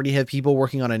 they already have people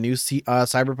working on a new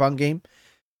Cyberpunk game,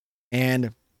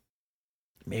 and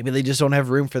maybe they just don't have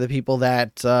room for the people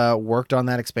that worked on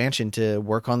that expansion to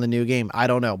work on the new game. I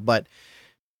don't know, but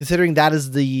considering that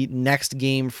is the next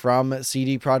game from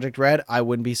CD Projekt Red, I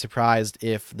wouldn't be surprised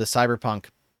if the Cyberpunk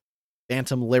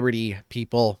Phantom Liberty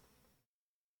people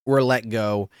were let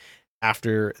go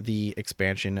after the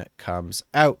expansion comes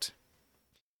out.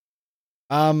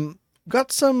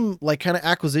 Got some like kind of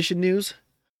acquisition news.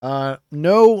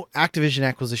 No Activision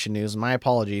acquisition news. My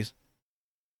apologies.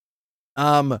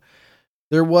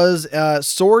 There was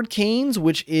Sword Canes,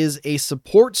 which is a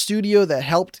support studio that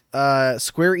helped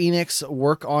Square Enix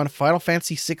work on Final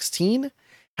Fantasy 16,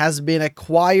 has been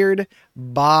acquired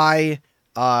by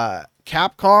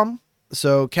Capcom.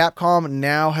 So Capcom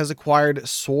now has acquired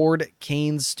Sword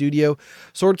Canes Studio.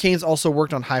 Sword Canes also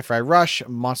worked on Hi-Fi Rush,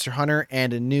 Monster Hunter,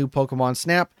 and a new Pokemon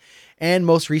Snap. And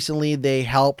most recently, they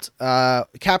helped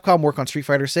Capcom work on Street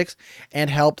Fighter 6 and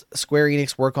helped Square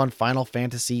Enix work on Final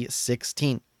Fantasy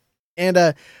 16. And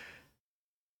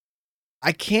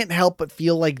I can't help but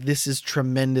feel like this is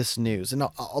tremendous news. And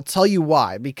I'll tell you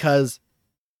why. Because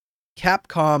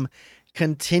Capcom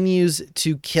continues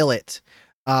to kill it.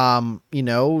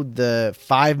 The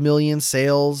 5 million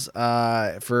sales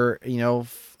for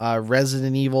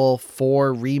Resident Evil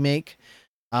 4 remake,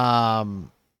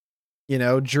 during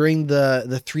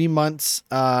the 3 months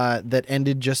that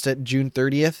ended just at June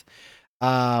 30th,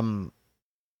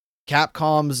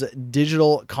 Capcom's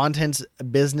digital content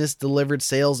business delivered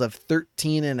sales of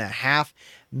 13.5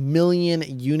 million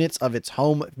units of its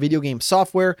home video game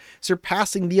software,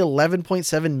 surpassing the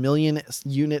 11.7 million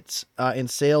units in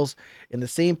sales in the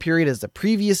same period as the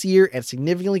previous year and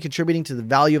significantly contributing to the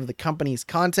value of the company's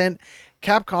content.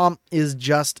 Capcom is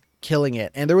just killing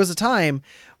it. And there was a time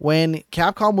when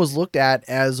Capcom was looked at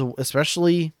as,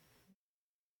 especially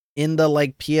in the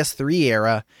like PS3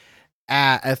 era,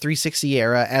 at a 360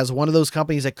 era, as one of those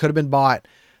companies that could have been bought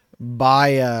by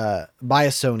a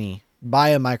Sony, by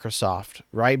a Microsoft,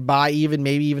 right? By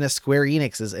maybe even a Square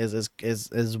Enix,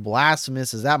 as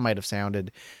blasphemous as that might have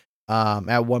sounded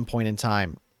at one point in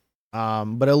time.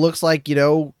 But it looks like,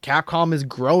 Capcom is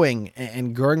growing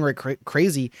and growing like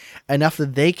crazy enough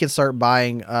that they can start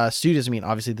buying studios. I mean,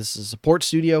 obviously this is a support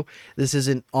studio. This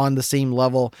isn't on the same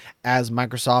level as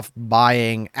Microsoft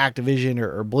buying Activision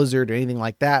or Blizzard or anything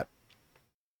like that.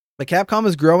 But Capcom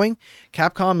is growing.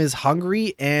 Capcom is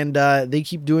hungry, and they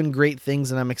keep doing great things.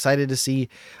 And I'm excited to see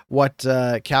what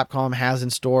Capcom has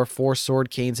in store for Sword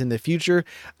Canes in the future.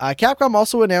 Capcom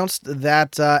also announced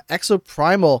that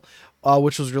Exoprimal,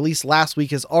 which was released last week,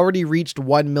 has already reached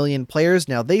 1 million players.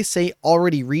 Now, they say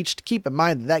already reached. Keep in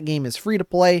mind that game is free to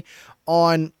play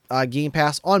on Game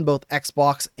Pass on both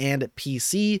Xbox and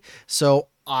PC. So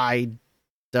I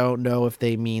don't know if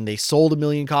they mean they sold 1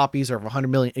 million copies or if 100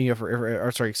 million, if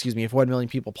 1 million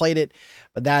people played it,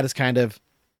 but that is kind of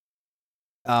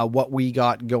what we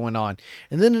got going on.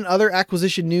 And then in other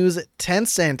acquisition news,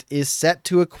 Tencent is set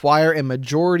to acquire a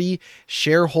majority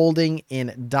shareholding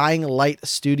in Dying Light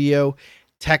studio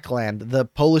Techland. The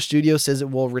Polish studio says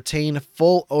it will retain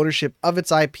full ownership of its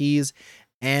IPs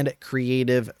and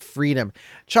creative freedom.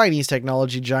 Chinese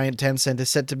technology giant Tencent is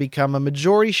set to become a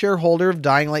majority shareholder of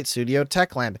Dying Light studio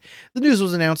Techland. The news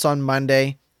was announced on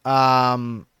Monday.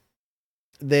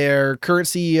 Their current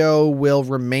CEO will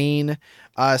remain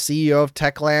CEO of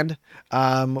Techland.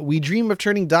 We dream of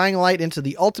turning Dying Light into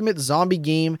the ultimate zombie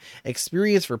game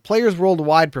experience for players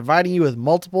worldwide, providing you with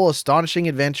multiple astonishing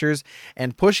adventures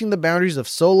and pushing the boundaries of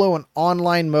solo and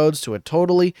online modes to a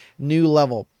totally new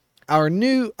level. Our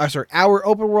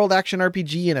open world action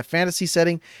RPG in a fantasy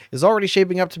setting is already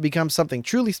shaping up to become something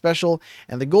truly special,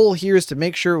 and the goal here is to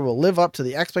make sure it will live up to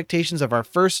the expectations of our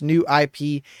first new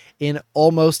IP in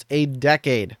almost a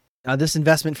decade. This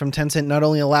investment from Tencent not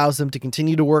only allows them to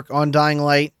continue to work on Dying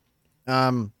Light,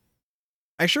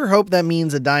 I sure hope that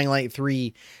means a Dying Light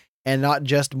 3 and not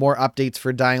just more updates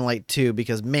for Dying Light 2,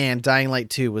 because man, Dying Light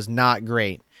 2 was not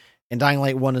great, and Dying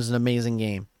Light 1 is an amazing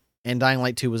game, and Dying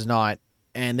Light 2 was not.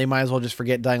 And they might as well just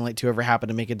forget Dying Light 2 ever happened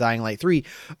to make a Dying Light 3,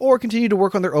 or continue to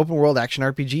work on their open world action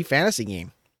RPG fantasy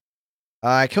game.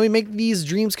 Can we make these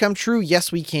dreams come true?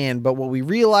 Yes, we can. But what we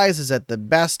realize is that the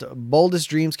best, boldest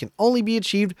dreams can only be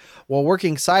achieved while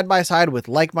working side by side with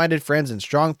like-minded friends and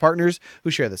strong partners who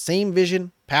share the same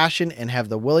vision, passion, and have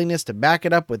the willingness to back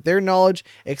it up with their knowledge,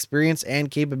 experience,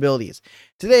 and capabilities.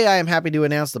 Today, I am happy to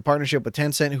announce the partnership with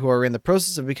Tencent, who are in the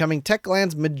process of becoming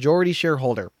Techland's majority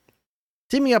shareholder.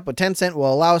 Teaming up with Tencent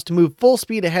will allow us to move full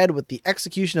speed ahead with the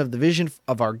execution of the vision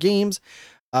of our games.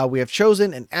 We have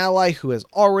chosen an ally who has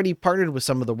already partnered with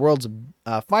some of the world's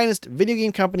finest video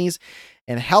game companies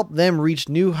and helped them reach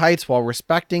new heights while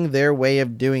respecting their way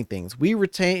of doing things. We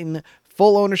retain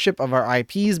full ownership of our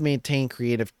IPs, maintain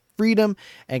creative freedom,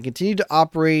 and continue to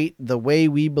operate the way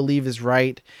we believe is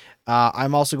right.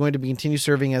 I'm also going to continue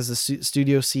serving as the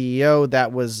studio CEO.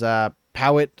 That was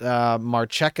Pawit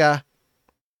Marcheka.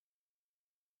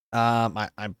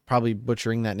 I'm probably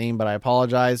butchering that name, but I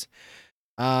apologize.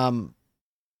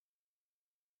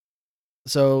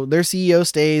 So their CEO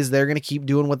stays. They're going to keep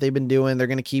doing what they've been doing. They're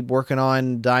going to keep working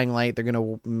on Dying Light. They're going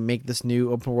to make this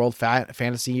new open world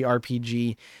fantasy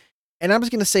RPG. And I'm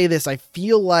just going to say this. I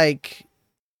feel like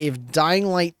if Dying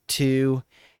Light 2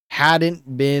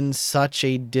 hadn't been such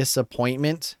a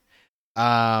disappointment,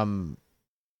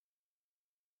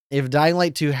 if Dying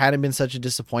Light 2 hadn't been such a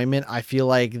disappointment, I feel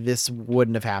like this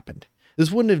wouldn't have happened. This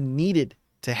wouldn't have needed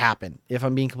to happen, if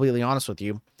I'm being completely honest with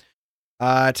you.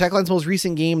 Techland's most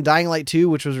recent game, Dying Light 2,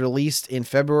 which was released in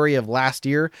February of last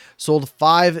year, sold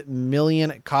 5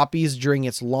 million copies during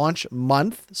its launch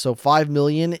month. So 5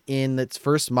 million in its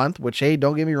first month, which, hey,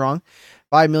 don't get me wrong,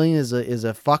 5 million is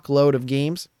a fuckload of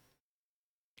games.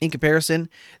 In comparison,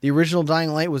 the original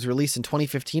Dying Light was released in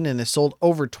 2015 and has sold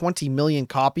over 20 million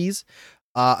copies.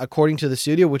 According to the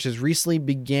studio, which has recently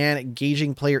began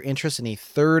gauging player interest in a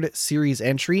third series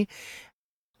entry.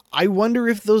 I wonder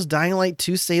if those Dying Light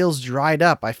 2 sales dried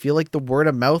up. I feel like the word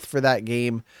of mouth for that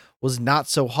game was not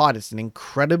so hot. It's an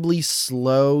incredibly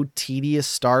slow, tedious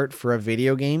start for a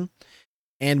video game.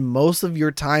 And most of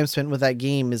your time spent with that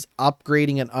game is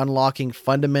upgrading and unlocking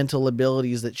fundamental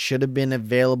abilities that should have been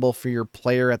available for your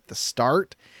player at the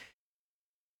start.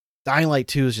 Dying Light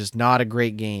 2 is just not a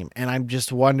great game, and I'm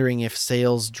just wondering if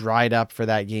sales dried up for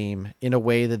that game in a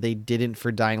way that they didn't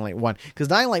for Dying Light 1. Because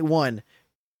Dying Light 1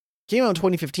 came out in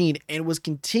 2015 and was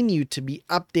continued to be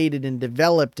updated and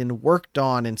developed and worked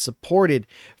on and supported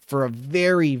for a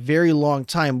very, very long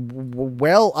time,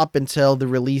 well up until the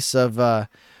release of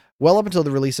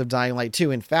Dying Light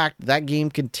 2. In fact, that game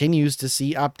continues to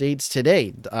see updates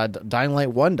today. Dying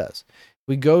Light 1 does.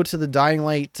 We go to the Dying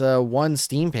Light 1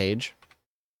 Steam page.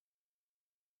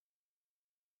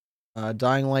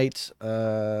 Dying Light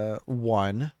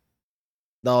 1.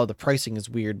 Oh, the pricing is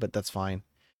weird, but that's fine.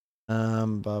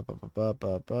 Oh,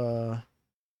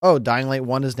 Dying Light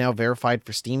 1 is now verified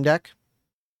for Steam Deck.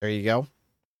 There you go.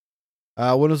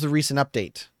 When was the recent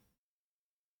update?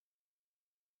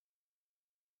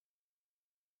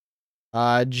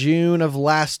 June of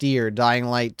last year, Dying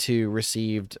Light 2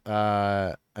 received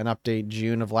an update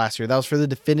June of last year. That was for the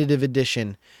definitive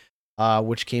edition,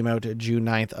 which came out June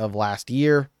 9th of last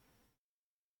year.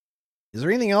 Is there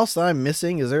anything else that I'm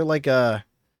missing? Is there like a...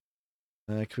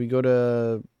 can we go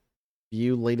to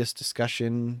view latest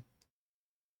discussion?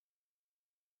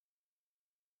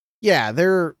 Yeah,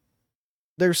 they're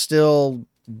still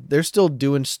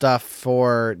doing stuff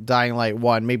for Dying Light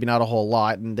 1. Maybe not a whole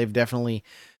lot, and they've definitely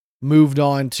moved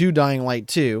on to Dying Light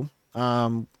 2.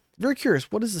 Very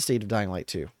curious, what is the state of Dying Light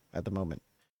 2 at the moment?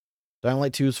 Dying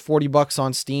Light 2 is $40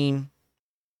 on Steam.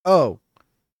 Oh,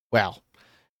 well.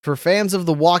 For fans of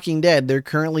The Walking Dead, they're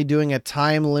currently doing a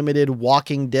time-limited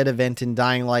Walking Dead event in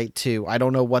Dying Light 2. I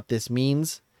don't know what this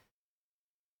means.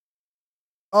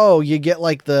 Oh, you get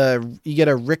a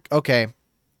Rick... Okay.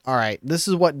 All right. This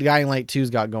is what Dying Light 2's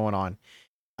got going on.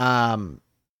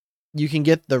 You can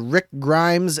get the Rick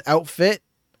Grimes outfit,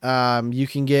 You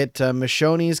can get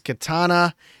Michone's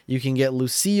katana, you can get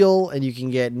Lucille, and you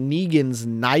can get Negan's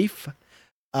knife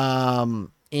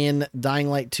in Dying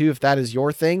Light 2 if that is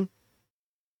your thing.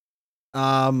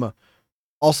 Also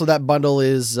that bundle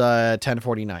is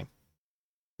 $10.49,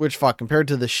 which compared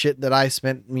to the shit that I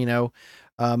spent,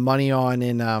 money on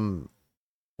in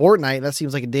Fortnite, that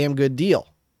seems like a damn good deal.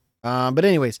 But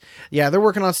anyways, yeah, they're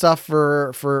working on stuff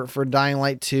for Dying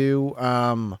Light 2.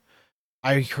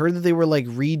 I heard that they were like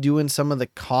redoing some of the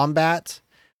combat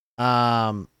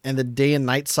and the day and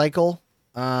night cycle.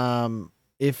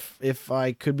 If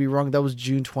I could be wrong, that was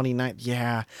June 29th.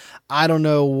 Yeah. I don't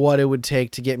know what it would take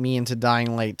to get me into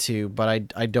Dying Light 2, but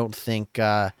I don't think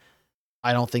The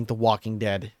Walking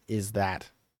Dead is that.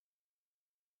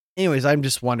 Anyways, I'm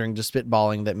just wondering, just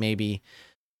spitballing, that maybe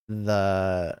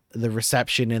the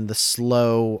reception and the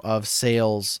slow of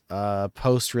sales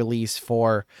post release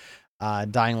for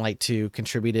Dying Light 2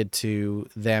 contributed to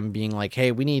them being like,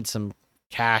 hey, we need some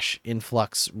cash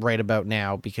influx right about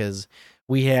now because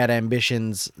we had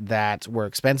ambitions that were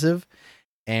expensive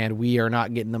and we are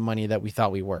not getting the money that we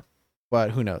thought we were.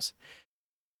 But who knows?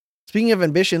 Speaking of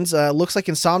ambitions, looks like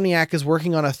Insomniac is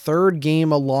working on a third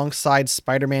game alongside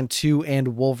Spider-Man 2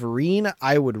 and Wolverine.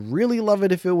 I would really love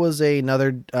it if it was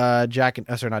another not Jak and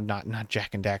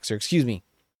Daxter, excuse me.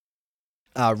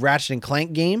 Ratchet and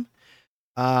Clank game.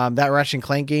 That Ratchet and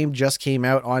Clank game just came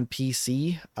out on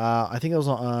PC. I think it was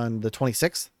on the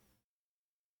 26th.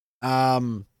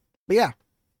 But yeah.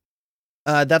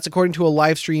 That's according to a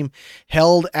live stream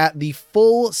held at the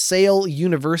Full Sail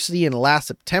University in last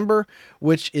September,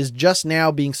 which is just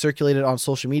now being circulated on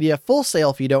social media. Full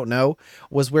Sail, if you don't know,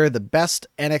 was where the best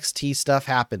NXT stuff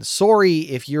happened. Sorry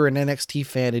if you're an NXT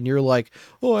fan and you're like,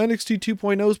 oh, NXT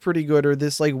 2.0 is pretty good, or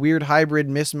this like weird hybrid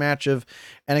mismatch of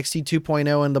NXT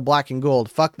 2.0 and the black and gold.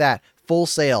 Fuck that. Full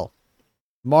Sail.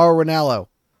 Mauro Ranallo.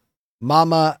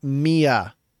 Mamma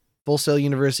Mia. Full Sail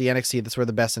University NXT, that's where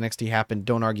the best NXT happened.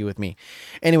 Don't argue with me.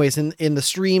 Anyways, in the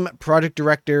stream, project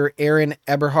director Aaron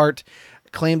Eberhardt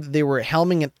claimed that they were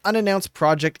helming an unannounced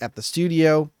project at the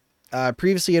studio.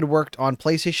 Previously had worked on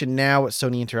PlayStation Now at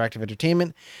Sony Interactive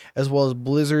Entertainment, as well as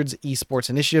Blizzard's esports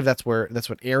initiative. That's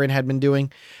what Aaron had been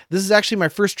doing. This is actually my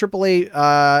first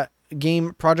AAA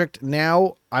game project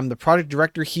now. I'm the project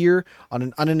director here on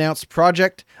an unannounced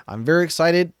project. I'm very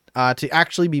excited to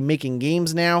actually be making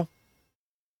games now.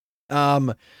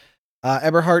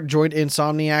 Eberhardt joined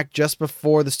Insomniac just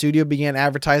before the studio began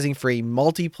advertising for a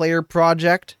multiplayer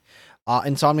project.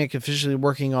 Insomniac officially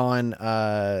working on,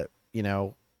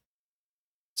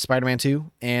 Spider-Man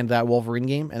 2 and that Wolverine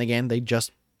game. And again, they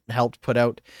just helped put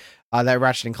out that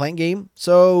Ratchet and Clank game.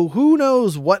 So who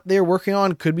knows what they're working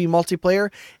on? Could be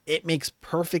multiplayer. It makes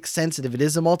perfect sense if it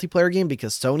is a multiplayer game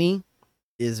because Sony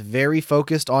is very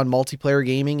focused on multiplayer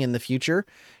gaming in the future.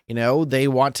 They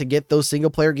want to get those single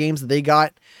player games that they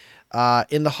got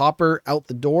in the hopper out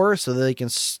the door so that they can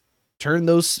turn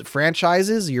those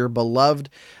franchises, your beloved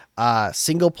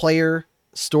single player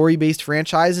story based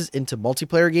franchises, into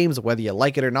multiplayer games, whether you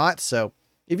like it or not. So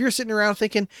if you're sitting around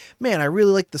thinking, man, I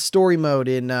really like the story mode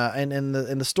in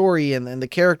the story and the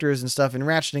characters and stuff in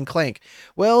Ratchet and Clank,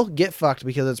 well, get fucked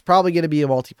because it's probably going to be a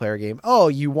multiplayer game. Oh,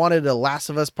 you wanted a Last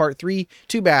of Us Part 3?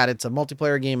 Too bad. It's a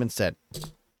multiplayer game instead.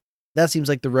 That seems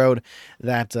like the road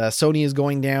that Sony is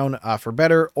going down for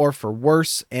better or for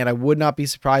worse. And I would not be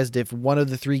surprised if one of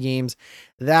the three games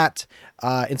that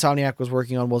Insomniac was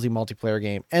working on was a multiplayer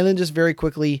game. And then just very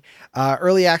quickly,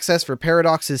 early access for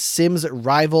Paradox's Sims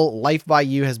rival Life by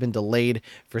You has been delayed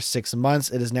for 6 months.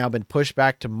 It has now been pushed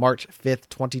back to March 5th,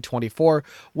 2024.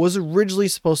 Was originally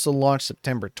supposed to launch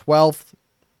September 12th.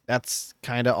 That's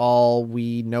kind of all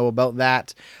we know about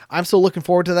that. I'm still looking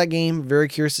forward to that game. Very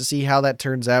curious to see how that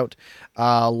turns out.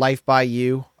 Life by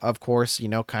You, of course,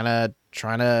 kind of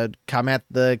trying to come at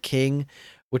the king,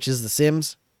 which is The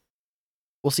Sims.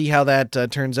 We'll see how that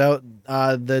turns out.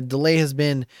 The delay has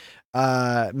been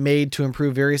made to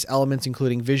improve various elements,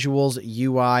 including visuals,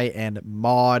 UI, and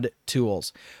mod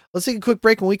tools. Let's take a quick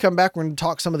break. When we come back, we're going to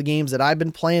talk some of the games that I've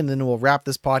been playing, then we'll wrap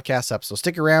this podcast up. So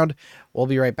stick around. We'll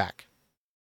be right back.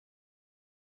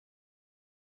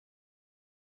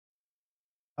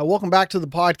 Welcome back to the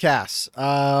podcast.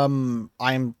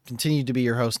 I'm continued to be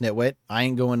your host, Nitwit. I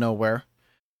ain't going nowhere.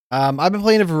 I've been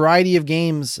playing a variety of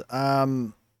games.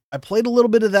 I played a little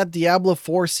bit of that Diablo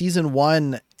 4 Season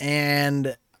 1,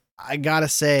 and I gotta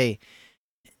say,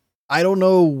 I don't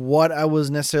know what I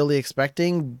was necessarily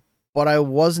expecting, but I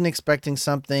wasn't expecting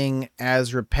something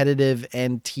as repetitive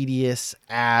and tedious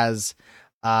as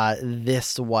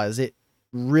this was. It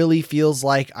really feels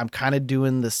like I'm kind of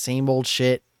doing the same old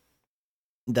shit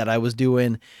that I was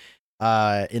doing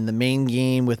in the main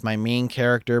game with my main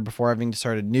character before having to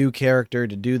start a new character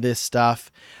to do this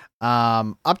stuff.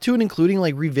 Up to and including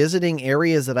like revisiting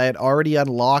areas that I had already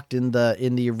unlocked in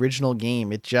the original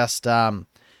game. It just I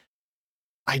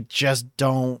just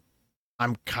don't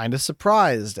I'm kind of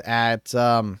surprised at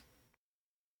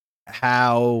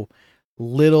how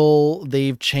little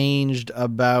they've changed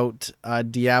about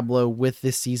Diablo with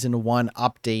this season 1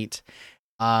 update,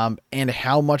 and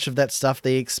how much of that stuff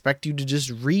they expect you to just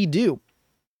redo.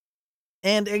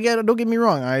 And again, don't get me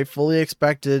wrong, I fully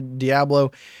expected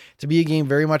Diablo to be a game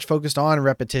very much focused on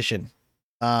repetition.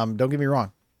 Don't get me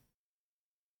wrong.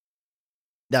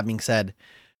 That being said,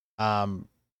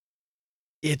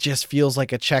 it just feels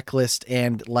like a checklist,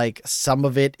 and like some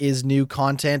of it is new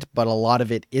content, but a lot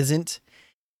of it isn't.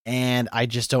 And I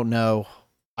just don't know.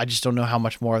 I just don't know how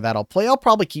much more of that I'll play. I'll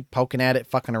probably keep poking at it,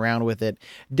 fucking around with it.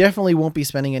 Definitely won't be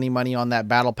spending any money on that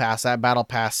battle pass. That battle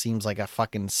pass seems like a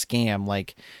fucking scam.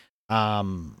 Like,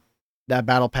 that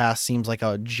battle pass seems like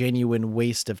a genuine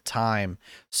waste of time.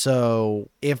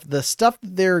 So if the stuff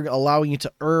that they're allowing you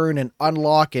to earn and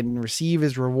unlock and receive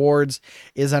as rewards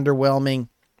is underwhelming,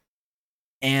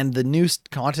 and the new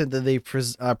content that they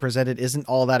presented isn't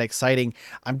all that exciting,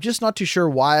 I'm just not too sure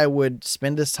why I would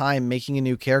spend this time making a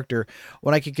new character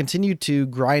when I could continue to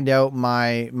grind out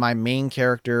my main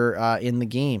character in the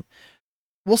game.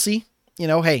 We'll see. You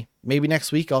know, hey, maybe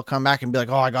next week I'll come back and be like,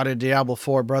 oh, I got a Diablo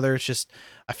 4, brother. It's just,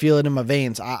 I feel it in my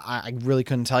veins. I really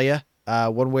couldn't tell you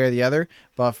one way or the other.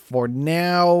 But for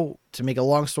now, to make a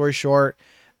long story short,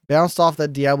 bounced off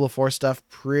that Diablo 4 stuff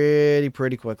pretty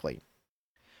quickly.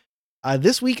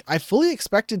 This week, I fully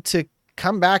expected to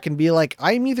come back and be like,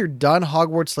 I'm either done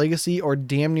Hogwarts Legacy or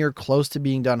damn near close to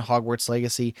being done Hogwarts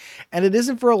Legacy. And it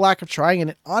isn't for a lack of trying.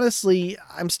 And honestly,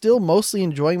 I'm still mostly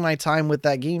enjoying my time with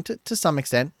that game to some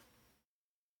extent.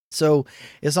 So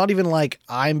it's not even like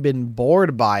I'm been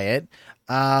bored by it.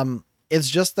 It's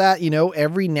just that, you know,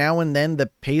 every now and then the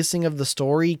pacing of the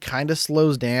story kind of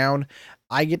slows down.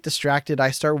 I get distracted.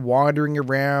 I start wandering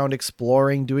around,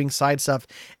 exploring, doing side stuff.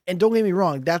 And don't get me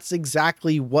wrong, that's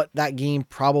exactly what that game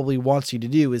probably wants you to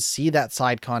do, is see that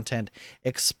side content,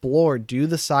 explore, do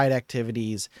the side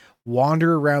activities,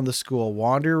 wander around the school,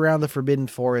 wander around the Forbidden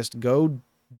Forest, go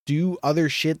do other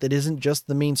shit that isn't just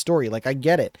the main story. Like, I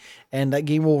get it. And that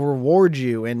game will reward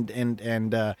you and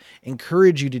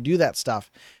encourage you to do that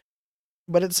stuff.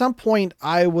 But at some point,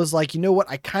 I was like, you know what?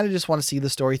 I kind of just want to see the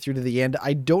story through to the end.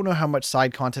 I don't know how much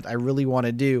side content I really want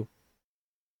to do.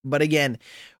 But again,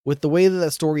 with the way that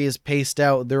that story is paced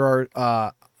out, there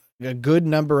are a good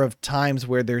number of times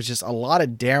where there's just a lot of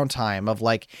downtime of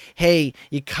like, hey,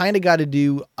 you kind of got to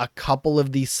do a couple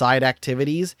of these side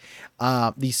activities,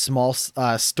 these small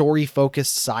story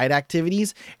focused side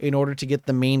activities in order to get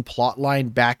the main plot line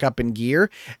back up in gear.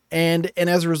 And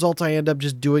as a result, I end up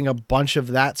just doing a bunch of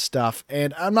that stuff.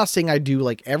 And I'm not saying I do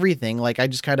like everything. Like, I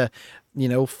just kind of, you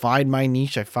know, find my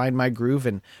niche. I find my groove,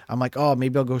 and I'm like, oh,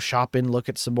 maybe I'll go shopping, look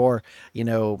at some more, you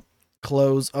know,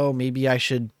 clothes. Oh, maybe I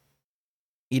should,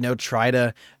 you know, try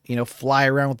to, you know, fly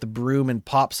around with the broom and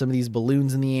pop some of these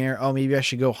balloons in the air. Oh, maybe I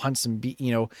should go hunt some,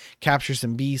 you know, capture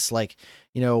some beasts, like,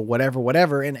 you know,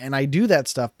 whatever. And I do that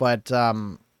stuff. But,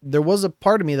 there was a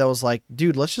part of me that was like,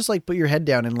 dude, let's just like put your head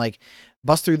down and like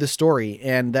bust through the story.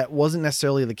 And that wasn't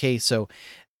necessarily the case. So,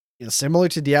 you know, similar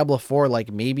to Diablo 4,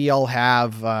 like maybe I'll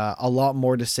have, a lot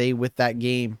more to say with that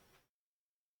game.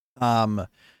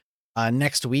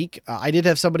 Next week. I did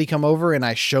have somebody come over and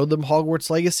I showed them Hogwarts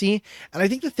Legacy. And I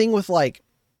think the thing with like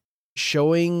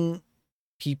showing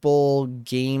people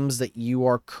games that you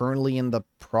are currently in the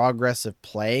progress of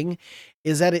playing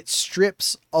is that it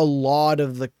strips a lot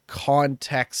of the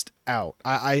context out.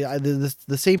 The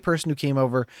same person who came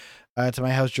over to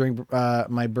my house during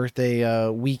my birthday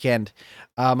weekend,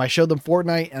 I showed them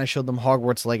Fortnite and I showed them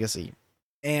Hogwarts Legacy.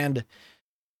 And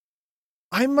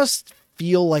I must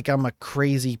feel like I'm a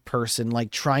crazy person, like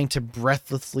trying to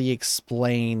breathlessly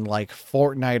explain like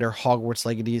Fortnite or Hogwarts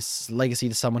Legacy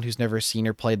to someone who's never seen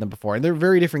or played them before. And they're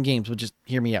very different games, but just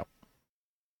hear me out.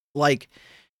 Like,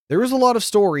 there is a lot of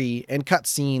story and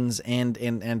cutscenes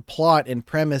and plot and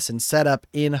premise and setup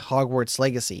in Hogwarts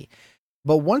Legacy.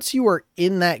 But once you are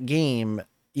in that game,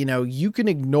 you know, you can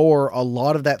ignore a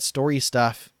lot of that story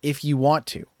stuff if you want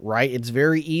to, right? It's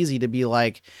very easy to be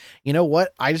like, you know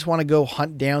what? I just want to go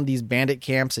hunt down these bandit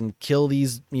camps and kill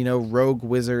these, you know, rogue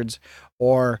wizards,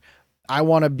 or I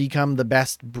want to become the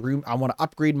best broom. I want to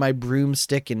upgrade my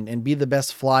broomstick and be the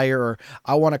best flyer, or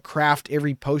I want to craft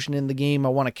every potion in the game. I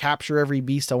want to capture every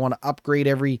beast. I want to upgrade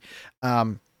every,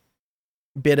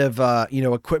 bit of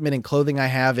equipment and clothing I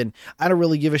have, and I don't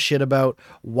really give a shit about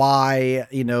why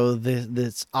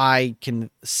this I can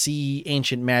see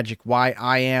ancient magic, why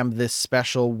I am this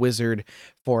special wizard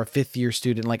for a 5th year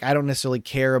student. Like, I don't necessarily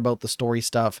care about the story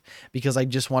stuff because I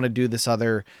just want to do this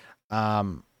other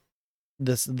um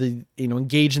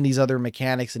engage in these other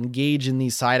mechanics, engage in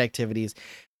these side activities.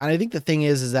 And I think the thing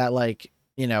is that, like,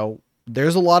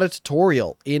 there's a lot of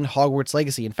tutorial in Hogwarts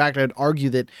Legacy. In fact, I'd argue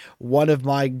that one of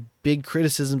my big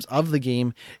criticisms of the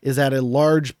game is that a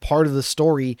large part of the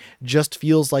story just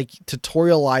feels like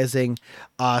tutorializing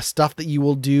stuff that you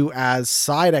will do as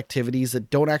side activities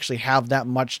that don't actually have that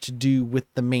much to do with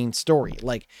the main story.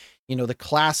 Like, the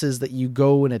classes that you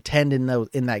go and attend in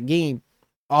that game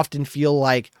often feel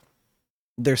like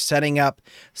they're setting up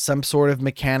some sort of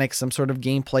mechanic, some sort of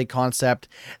gameplay concept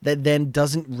that then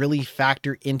doesn't really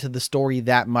factor into the story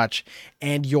that much.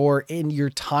 And you're in your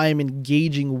time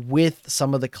engaging with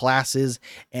some of the classes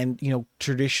and,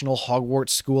 traditional Hogwarts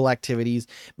school activities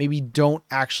maybe don't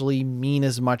actually mean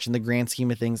as much in the grand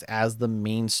scheme of things as the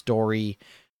main story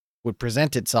would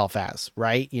present itself as,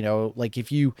 right? Like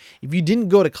if you didn't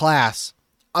go to class,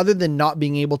 other than not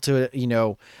being able to,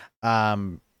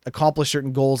 accomplish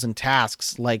certain goals and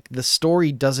tasks, like the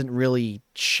story doesn't really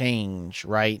change,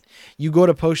 right? You go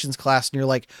to potions class and you're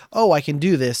like, oh, I can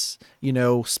do this,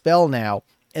 spell now.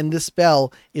 And this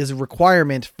spell is a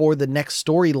requirement for the next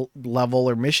story level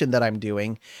or mission that I'm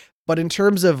doing. But in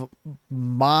terms of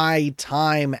my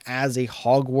time as a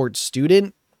Hogwarts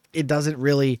student, it doesn't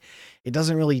really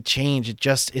change.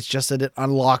 It's just that it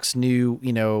unlocks new,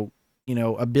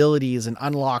 abilities and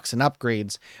unlocks and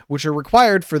upgrades, which are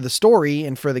required for the story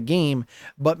and for the game,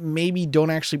 but maybe don't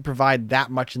actually provide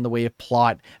that much in the way of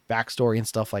plot, backstory, and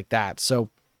stuff like that. So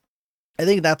I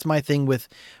think that's my thing with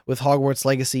Hogwarts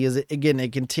Legacy is,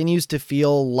 it continues to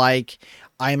feel like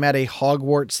I'm at a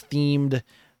Hogwarts themed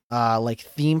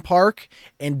theme park,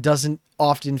 and doesn't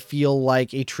often feel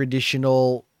like a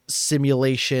traditional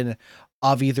simulation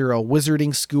of either a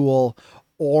wizarding school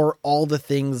or all the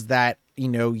things that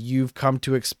you've come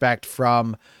to expect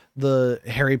from the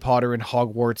Harry Potter and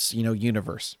Hogwarts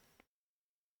universe.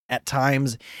 At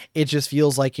times it just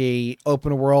feels like a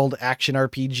open world action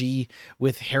RPG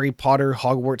with Harry Potter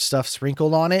Hogwarts stuff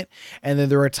sprinkled on it, and then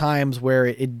there are times where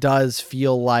it does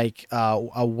feel like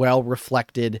a well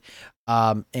reflected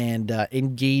and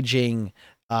engaging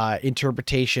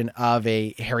interpretation of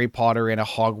a Harry Potter and a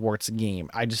Hogwarts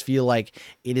game. I just feel like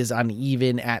it is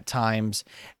uneven at times.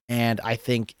 And I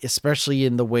think, especially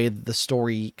in the way that the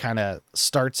story kind of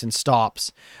starts and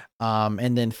stops,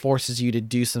 and then forces you to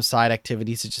do some side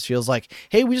activities, it just feels like,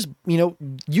 hey, we just,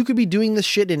 you could be doing this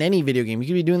shit in any video game. You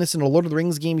could be doing this in a Lord of the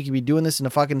Rings game. You could be doing this in a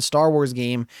fucking Star Wars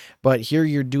game. But here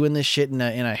you're doing this shit in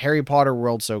a Harry Potter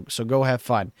world. So go have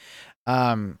fun.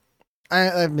 I've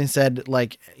been said,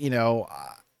 like,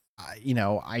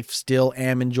 I still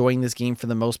am enjoying this game for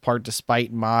the most part,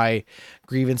 despite my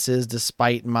grievances,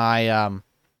 despite my,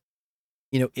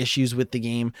 issues with the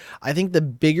game. I think the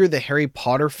bigger the Harry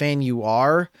Potter fan you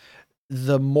are,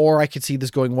 the more I could see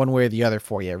this going one way or the other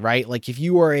for you, right? Like if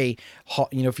you are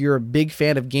if you're a big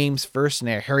fan of games first and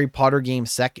a Harry Potter game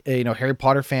Harry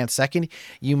Potter fan second,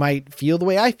 you might feel the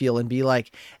way I feel and be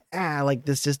like, like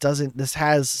this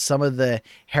has some of the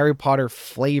Harry Potter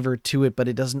flavor to it, but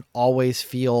it doesn't always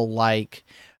feel like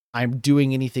I'm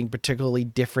doing anything particularly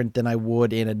different than I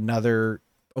would in another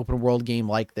open world game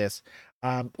like this.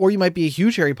 Or you might be a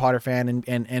huge Harry Potter fan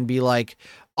and be like,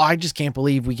 oh, I just can't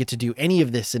believe we get to do any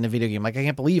of this in a video game. Like, I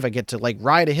can't believe I get to like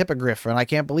ride a hippogriff, and I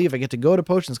can't believe I get to go to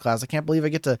potions class. I can't believe I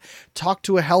get to talk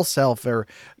to a house elf, or,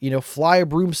 fly a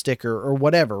broomstick or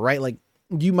whatever, right? Like,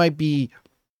 you might be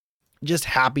just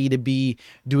happy to be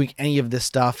doing any of this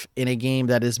stuff in a game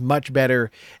that is much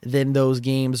better than those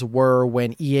games were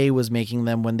when EA was making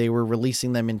them, when they were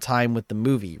releasing them in time with the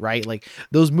movie, right? Like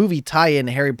those movie tie-in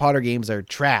Harry Potter games are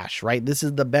trash, right? This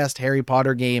is the best Harry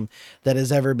Potter game that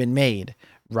has ever been made,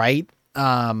 right?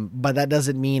 But that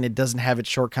doesn't mean it doesn't have its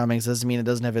shortcomings, doesn't mean it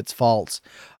doesn't have its faults.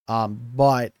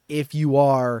 But if you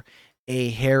are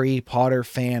a Harry Potter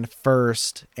fan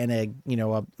first and a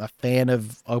fan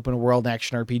of open world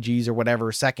action RPGs or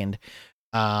whatever second,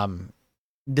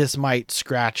 this might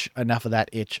scratch enough of that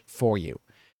itch for you.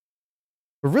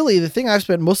 But really, the thing I've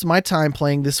spent most of my time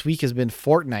playing this week has been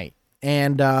Fortnite.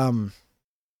 And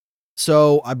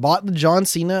So I bought the John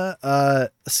Cena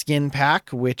skin pack,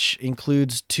 which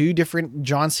includes 2 different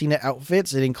John Cena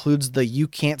outfits. It includes the "You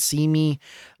Can't See Me"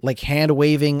 like hand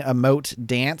waving emote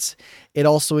dance. It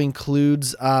also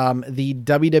includes the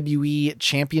WWE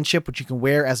Championship, which you can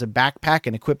wear as a backpack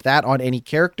and equip that on any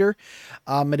character.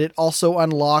 And it also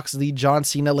unlocks the John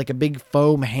Cena, like a big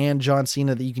foam hand John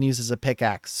Cena that you can use as a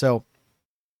pickaxe. So,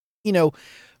 you know,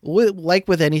 like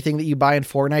with anything that you buy in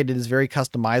Fortnite, it is very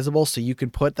customizable. So you can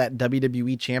put that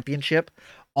WWE Championship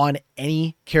on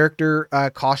any character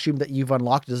costume that you've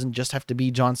unlocked. It doesn't just have to be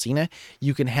John Cena.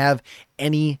 You can have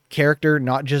any character,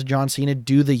 not just John Cena,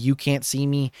 do the "You Can't See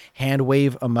Me" hand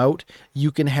wave emote.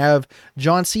 You can have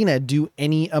John Cena do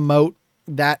any emote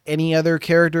that any other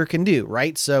character can do,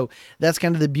 right? So that's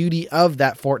kind of the beauty of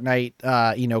that Fortnite,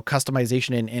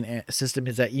 customization and system,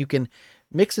 is that you can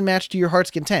mix and match to your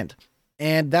heart's content.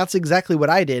 And that's exactly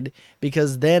what I did,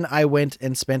 because then I went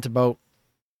and spent about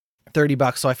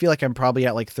 $30. So I feel like I'm probably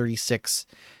at like 36,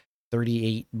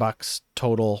 $38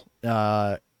 total,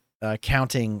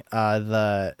 counting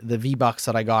the V-Bucks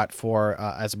that I got for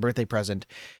as a birthday present.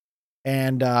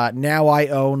 And now I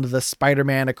own the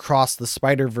Spider-Man Across the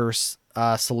Spider-Verse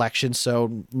selection.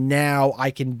 So now I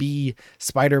can be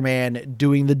Spider-Man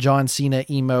doing the John Cena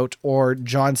emote, or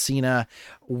John Cena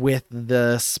with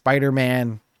the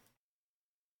Spider-Man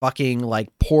fucking like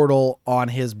portal on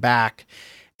his back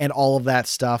and all of that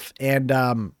stuff. And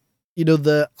I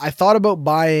thought about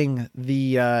buying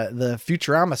the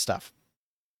Futurama stuff,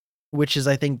 which is,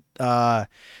 I think, John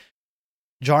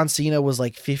Cena was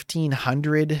like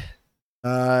 1,500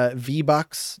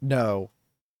 V-Bucks. No,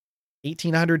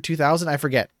 1,800, 2,000. I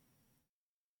forget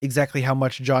exactly how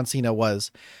much John Cena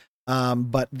was.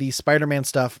 But the Spider-Man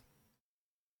stuff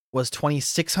was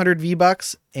 2,600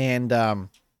 V-Bucks, and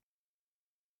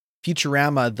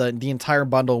Futurama, the entire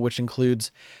bundle, which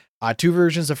includes 2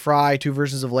 versions of Fry, 2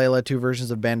 versions of Layla, 2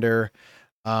 versions of Bender,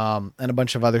 and a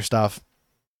bunch of other stuff,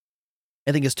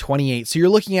 I think is 28. So you're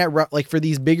looking at, like, for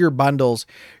these bigger bundles,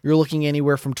 you're looking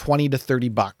anywhere from $20 to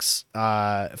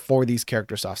 $30 for these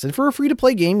character stuffs. And for a free to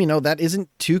play game, that isn't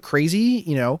too crazy.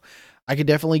 I could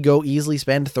definitely go easily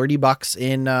spend $30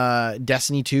 in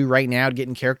Destiny 2 right now,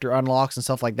 getting character unlocks and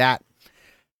stuff like that.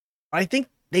 I think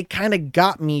they kind of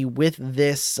got me with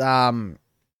this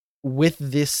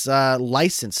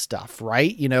license stuff,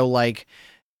 right? Like,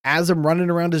 as I'm running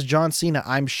around as John Cena,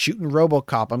 I'm shooting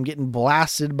RoboCop. I'm getting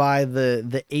blasted by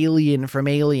the alien from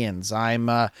Aliens. I'm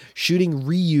shooting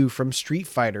Ryu from Street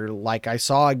Fighter. Like, I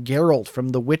saw Geralt from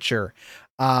The Witcher.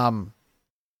 All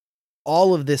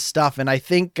of this stuff. And I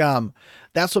think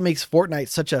that's what makes Fortnite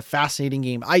such a fascinating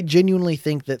game. I genuinely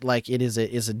think that, like, it is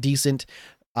a decent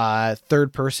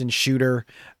third person shooter.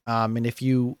 And if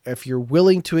you're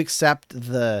willing to accept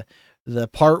the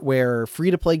part where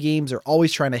free to play games are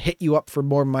always trying to hit you up for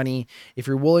more money, if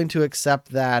you're willing to accept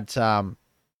that,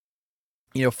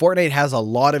 Fortnite has a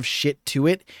lot of shit to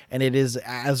it, and it is,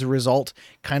 as a result,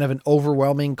 kind of an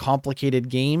overwhelming, complicated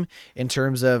game in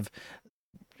terms of,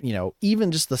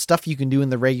 even just the stuff you can do in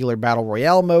the regular battle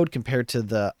royale mode compared to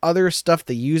the other stuff,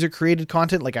 the user created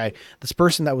content. Like, this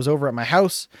person that was over at my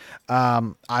house,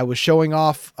 I was showing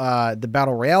off the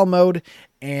battle royale mode,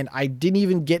 and I didn't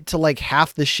even get to like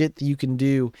half the shit that you can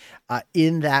do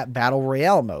in that battle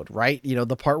royale mode, right?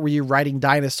 The part where you're riding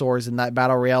dinosaurs in that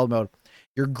battle royale mode,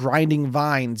 you're grinding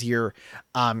vines, you're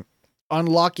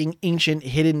unlocking ancient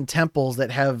hidden temples that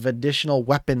have additional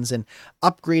weapons and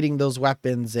upgrading those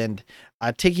weapons, and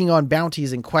taking on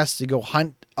bounties and quests to go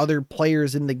hunt other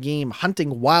players in the game,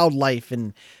 hunting wildlife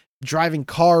and driving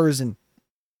cars, and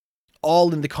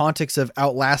all in the context of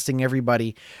outlasting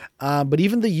everybody. But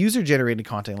even the user generated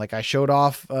content, like I showed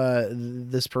off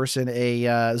this person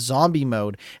a zombie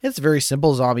mode. It's a very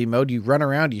simple zombie mode. You run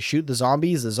around, you shoot the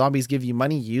zombies give you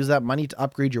money. You use that money to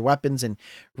upgrade your weapons and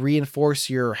reinforce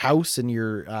your house and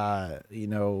your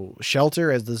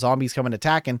shelter as the zombies come and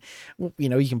attack. And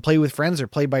you can play with friends or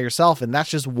play by yourself, and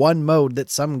that's just one mode that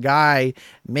some guy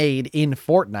made in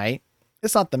Fortnite.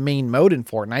 It's not the main mode in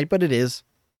Fortnite, but it is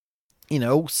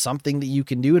something that you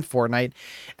can do in Fortnite.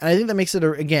 And I think that makes it,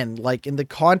 again, like, in the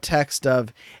context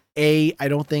of, I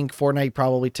don't think Fortnite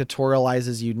probably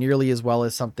tutorializes you nearly as well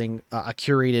as something, a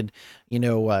curated,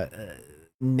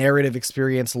 narrative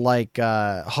experience like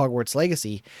Hogwarts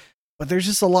Legacy. But there's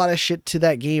just a lot of shit to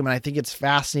that game, and I think it's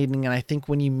fascinating. And I think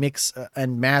when you mix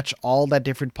and match all that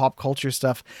different pop culture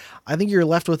stuff, I think you're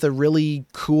left with a really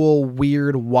cool,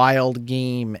 weird, wild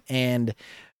game. And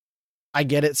I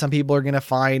get it. Some people are going to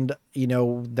find,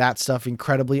 that stuff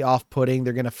incredibly off-putting.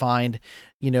 They're going to find,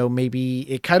 maybe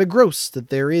it kind of gross that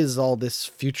there is all this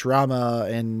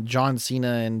Futurama and John Cena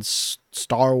and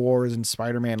Star Wars and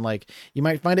Spider-Man. Like, you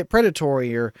might find it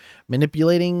predatory or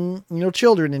manipulating,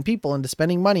 children and people into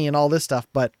spending money and all this stuff.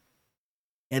 But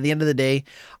at the end of the day,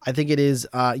 I think it is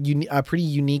a pretty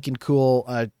unique and cool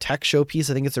tech showpiece.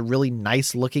 I think it's a really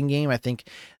nice looking game. I think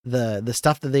the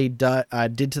stuff that they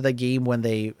did to the game when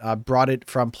they brought it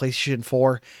from PlayStation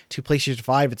 4 to PlayStation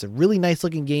 5, it's a really nice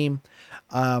looking game.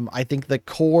 I think the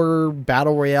core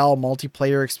Battle Royale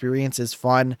multiplayer experience is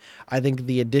fun. I think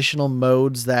the additional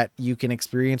modes that you can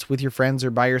experience with your friends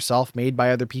or by yourself, made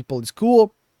by other people, is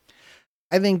cool.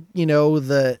 I think,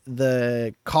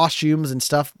 the costumes and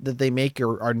stuff that they make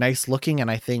are nice looking. And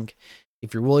I think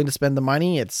if you're willing to spend the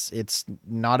money, it's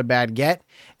not a bad get.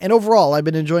 And overall, I've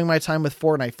been enjoying my time with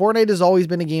Fortnite. Fortnite has always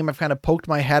been a game I've kind of poked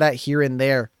my head at here and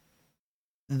there,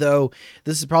 though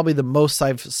this is probably the most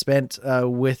I've spent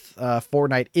with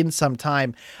Fortnite in some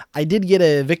time. I did get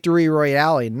a victory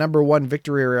royale, a number 1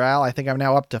 victory royale. I think I'm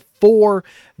now up to 4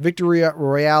 victory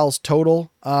royales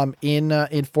total in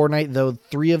Fortnite, though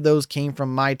 3 of those came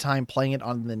from my time playing it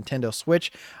on the Nintendo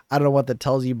Switch. I don't know what that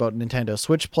tells you about Nintendo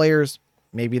Switch players.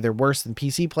 Maybe they're worse than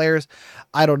PC players.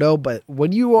 I don't know. But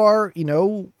when you are,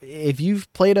 if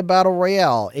you've played a battle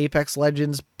royale, Apex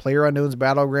Legends, PlayerUnknown's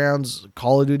Battlegrounds,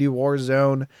 Call of Duty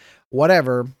Warzone,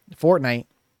 whatever, Fortnite,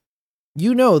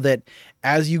 you know that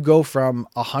as you go from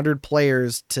 100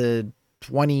 players to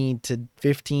 20 to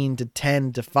 15 to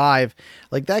 10 to 5,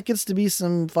 like, that gets to be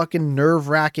some fucking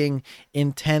nerve-wracking,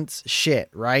 intense shit,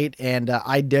 right? And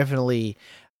I definitely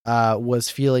was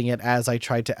feeling it as I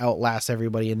tried to outlast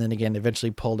everybody, and then again eventually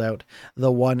pulled out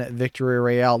the 1 victory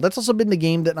royale. That's also been the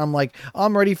game that I'm like,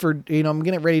 I'm ready for, I'm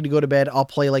getting ready to go to bed. I'll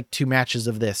play like 2 matches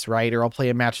of this, right? Or I'll play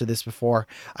a match of this before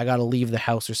I got to leave the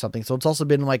house or something. So it's also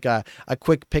been like a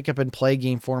quick pick up and play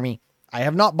game for me. I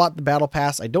have not bought the battle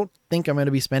pass. I don't think I'm going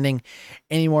to be spending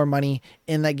any more money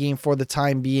in that game for the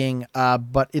time being.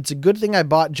 But it's a good thing I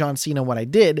bought John Cena when I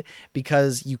did,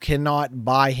 because you cannot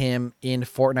buy him in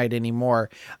Fortnite anymore.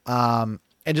 And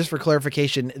just for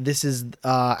clarification, this is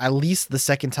at least the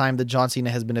second time that John Cena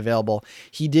has been available.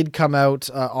 He did come out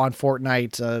on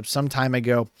Fortnite some time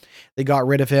ago. They got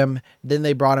rid of him. Then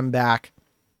they brought him back.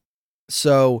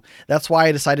 So that's why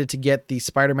I decided to get the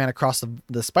Spider-Man Across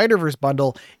the Spider-Verse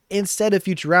bundle instead of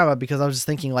Futurama, because I was just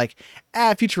thinking like,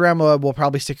 Futurama will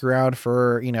probably stick around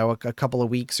for, a couple of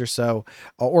weeks or so,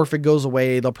 or if it goes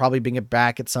away, they'll probably bring it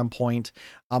back at some point.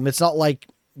 It's not like,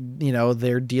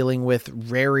 they're dealing with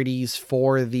rarities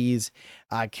for these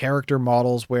character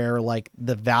models where like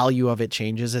the value of it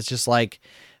changes. It's just like,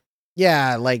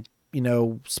 yeah, like,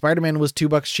 Spider-Man was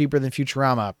 $2 cheaper than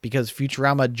Futurama because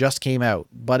Futurama just came out,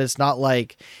 but it's not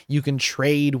like you can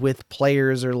trade with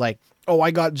players or like, oh,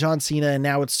 I got John Cena and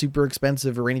now it's super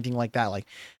expensive or anything like that. Like,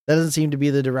 that doesn't seem to be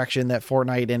the direction that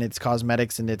Fortnite and its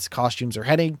cosmetics and its costumes are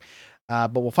heading.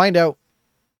 But we'll find out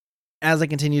as I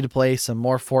continue to play some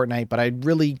more Fortnite, but I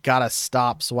really gotta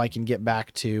stop so I can get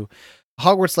back to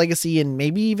Hogwarts Legacy and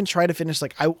maybe even try to finish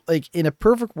like in a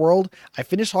perfect world, I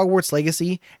finish Hogwarts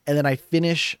Legacy and then I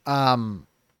finish Final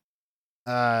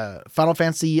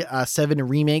Fantasy 7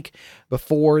 Remake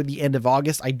before the end of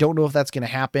August. I don't know if that's going to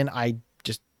happen. I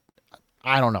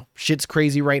don't know. Shit's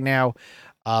crazy right now.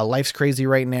 Life's crazy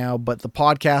right now, but the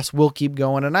podcast will keep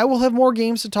going and I will have more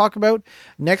games to talk about.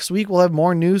 Next week, we'll have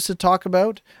more news to talk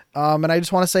about. And I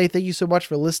just want to say thank you so much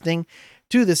for listening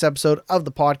to this episode of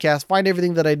the podcast. Find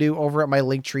everything that I do over at my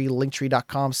Linktree,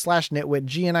 linktree.com/nitwit,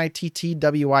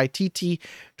 GNITTWITT,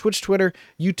 Twitch, Twitter,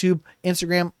 YouTube,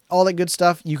 Instagram, all that good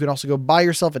stuff. You can also go buy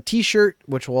yourself a t-shirt,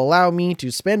 which will allow me to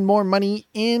spend more money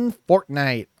in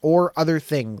Fortnite or other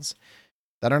things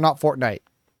that are not Fortnite.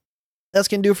 That's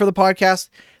going to do it for the podcast.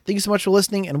 Thank you so much for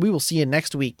listening, and we will see you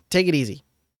next week. Take it easy.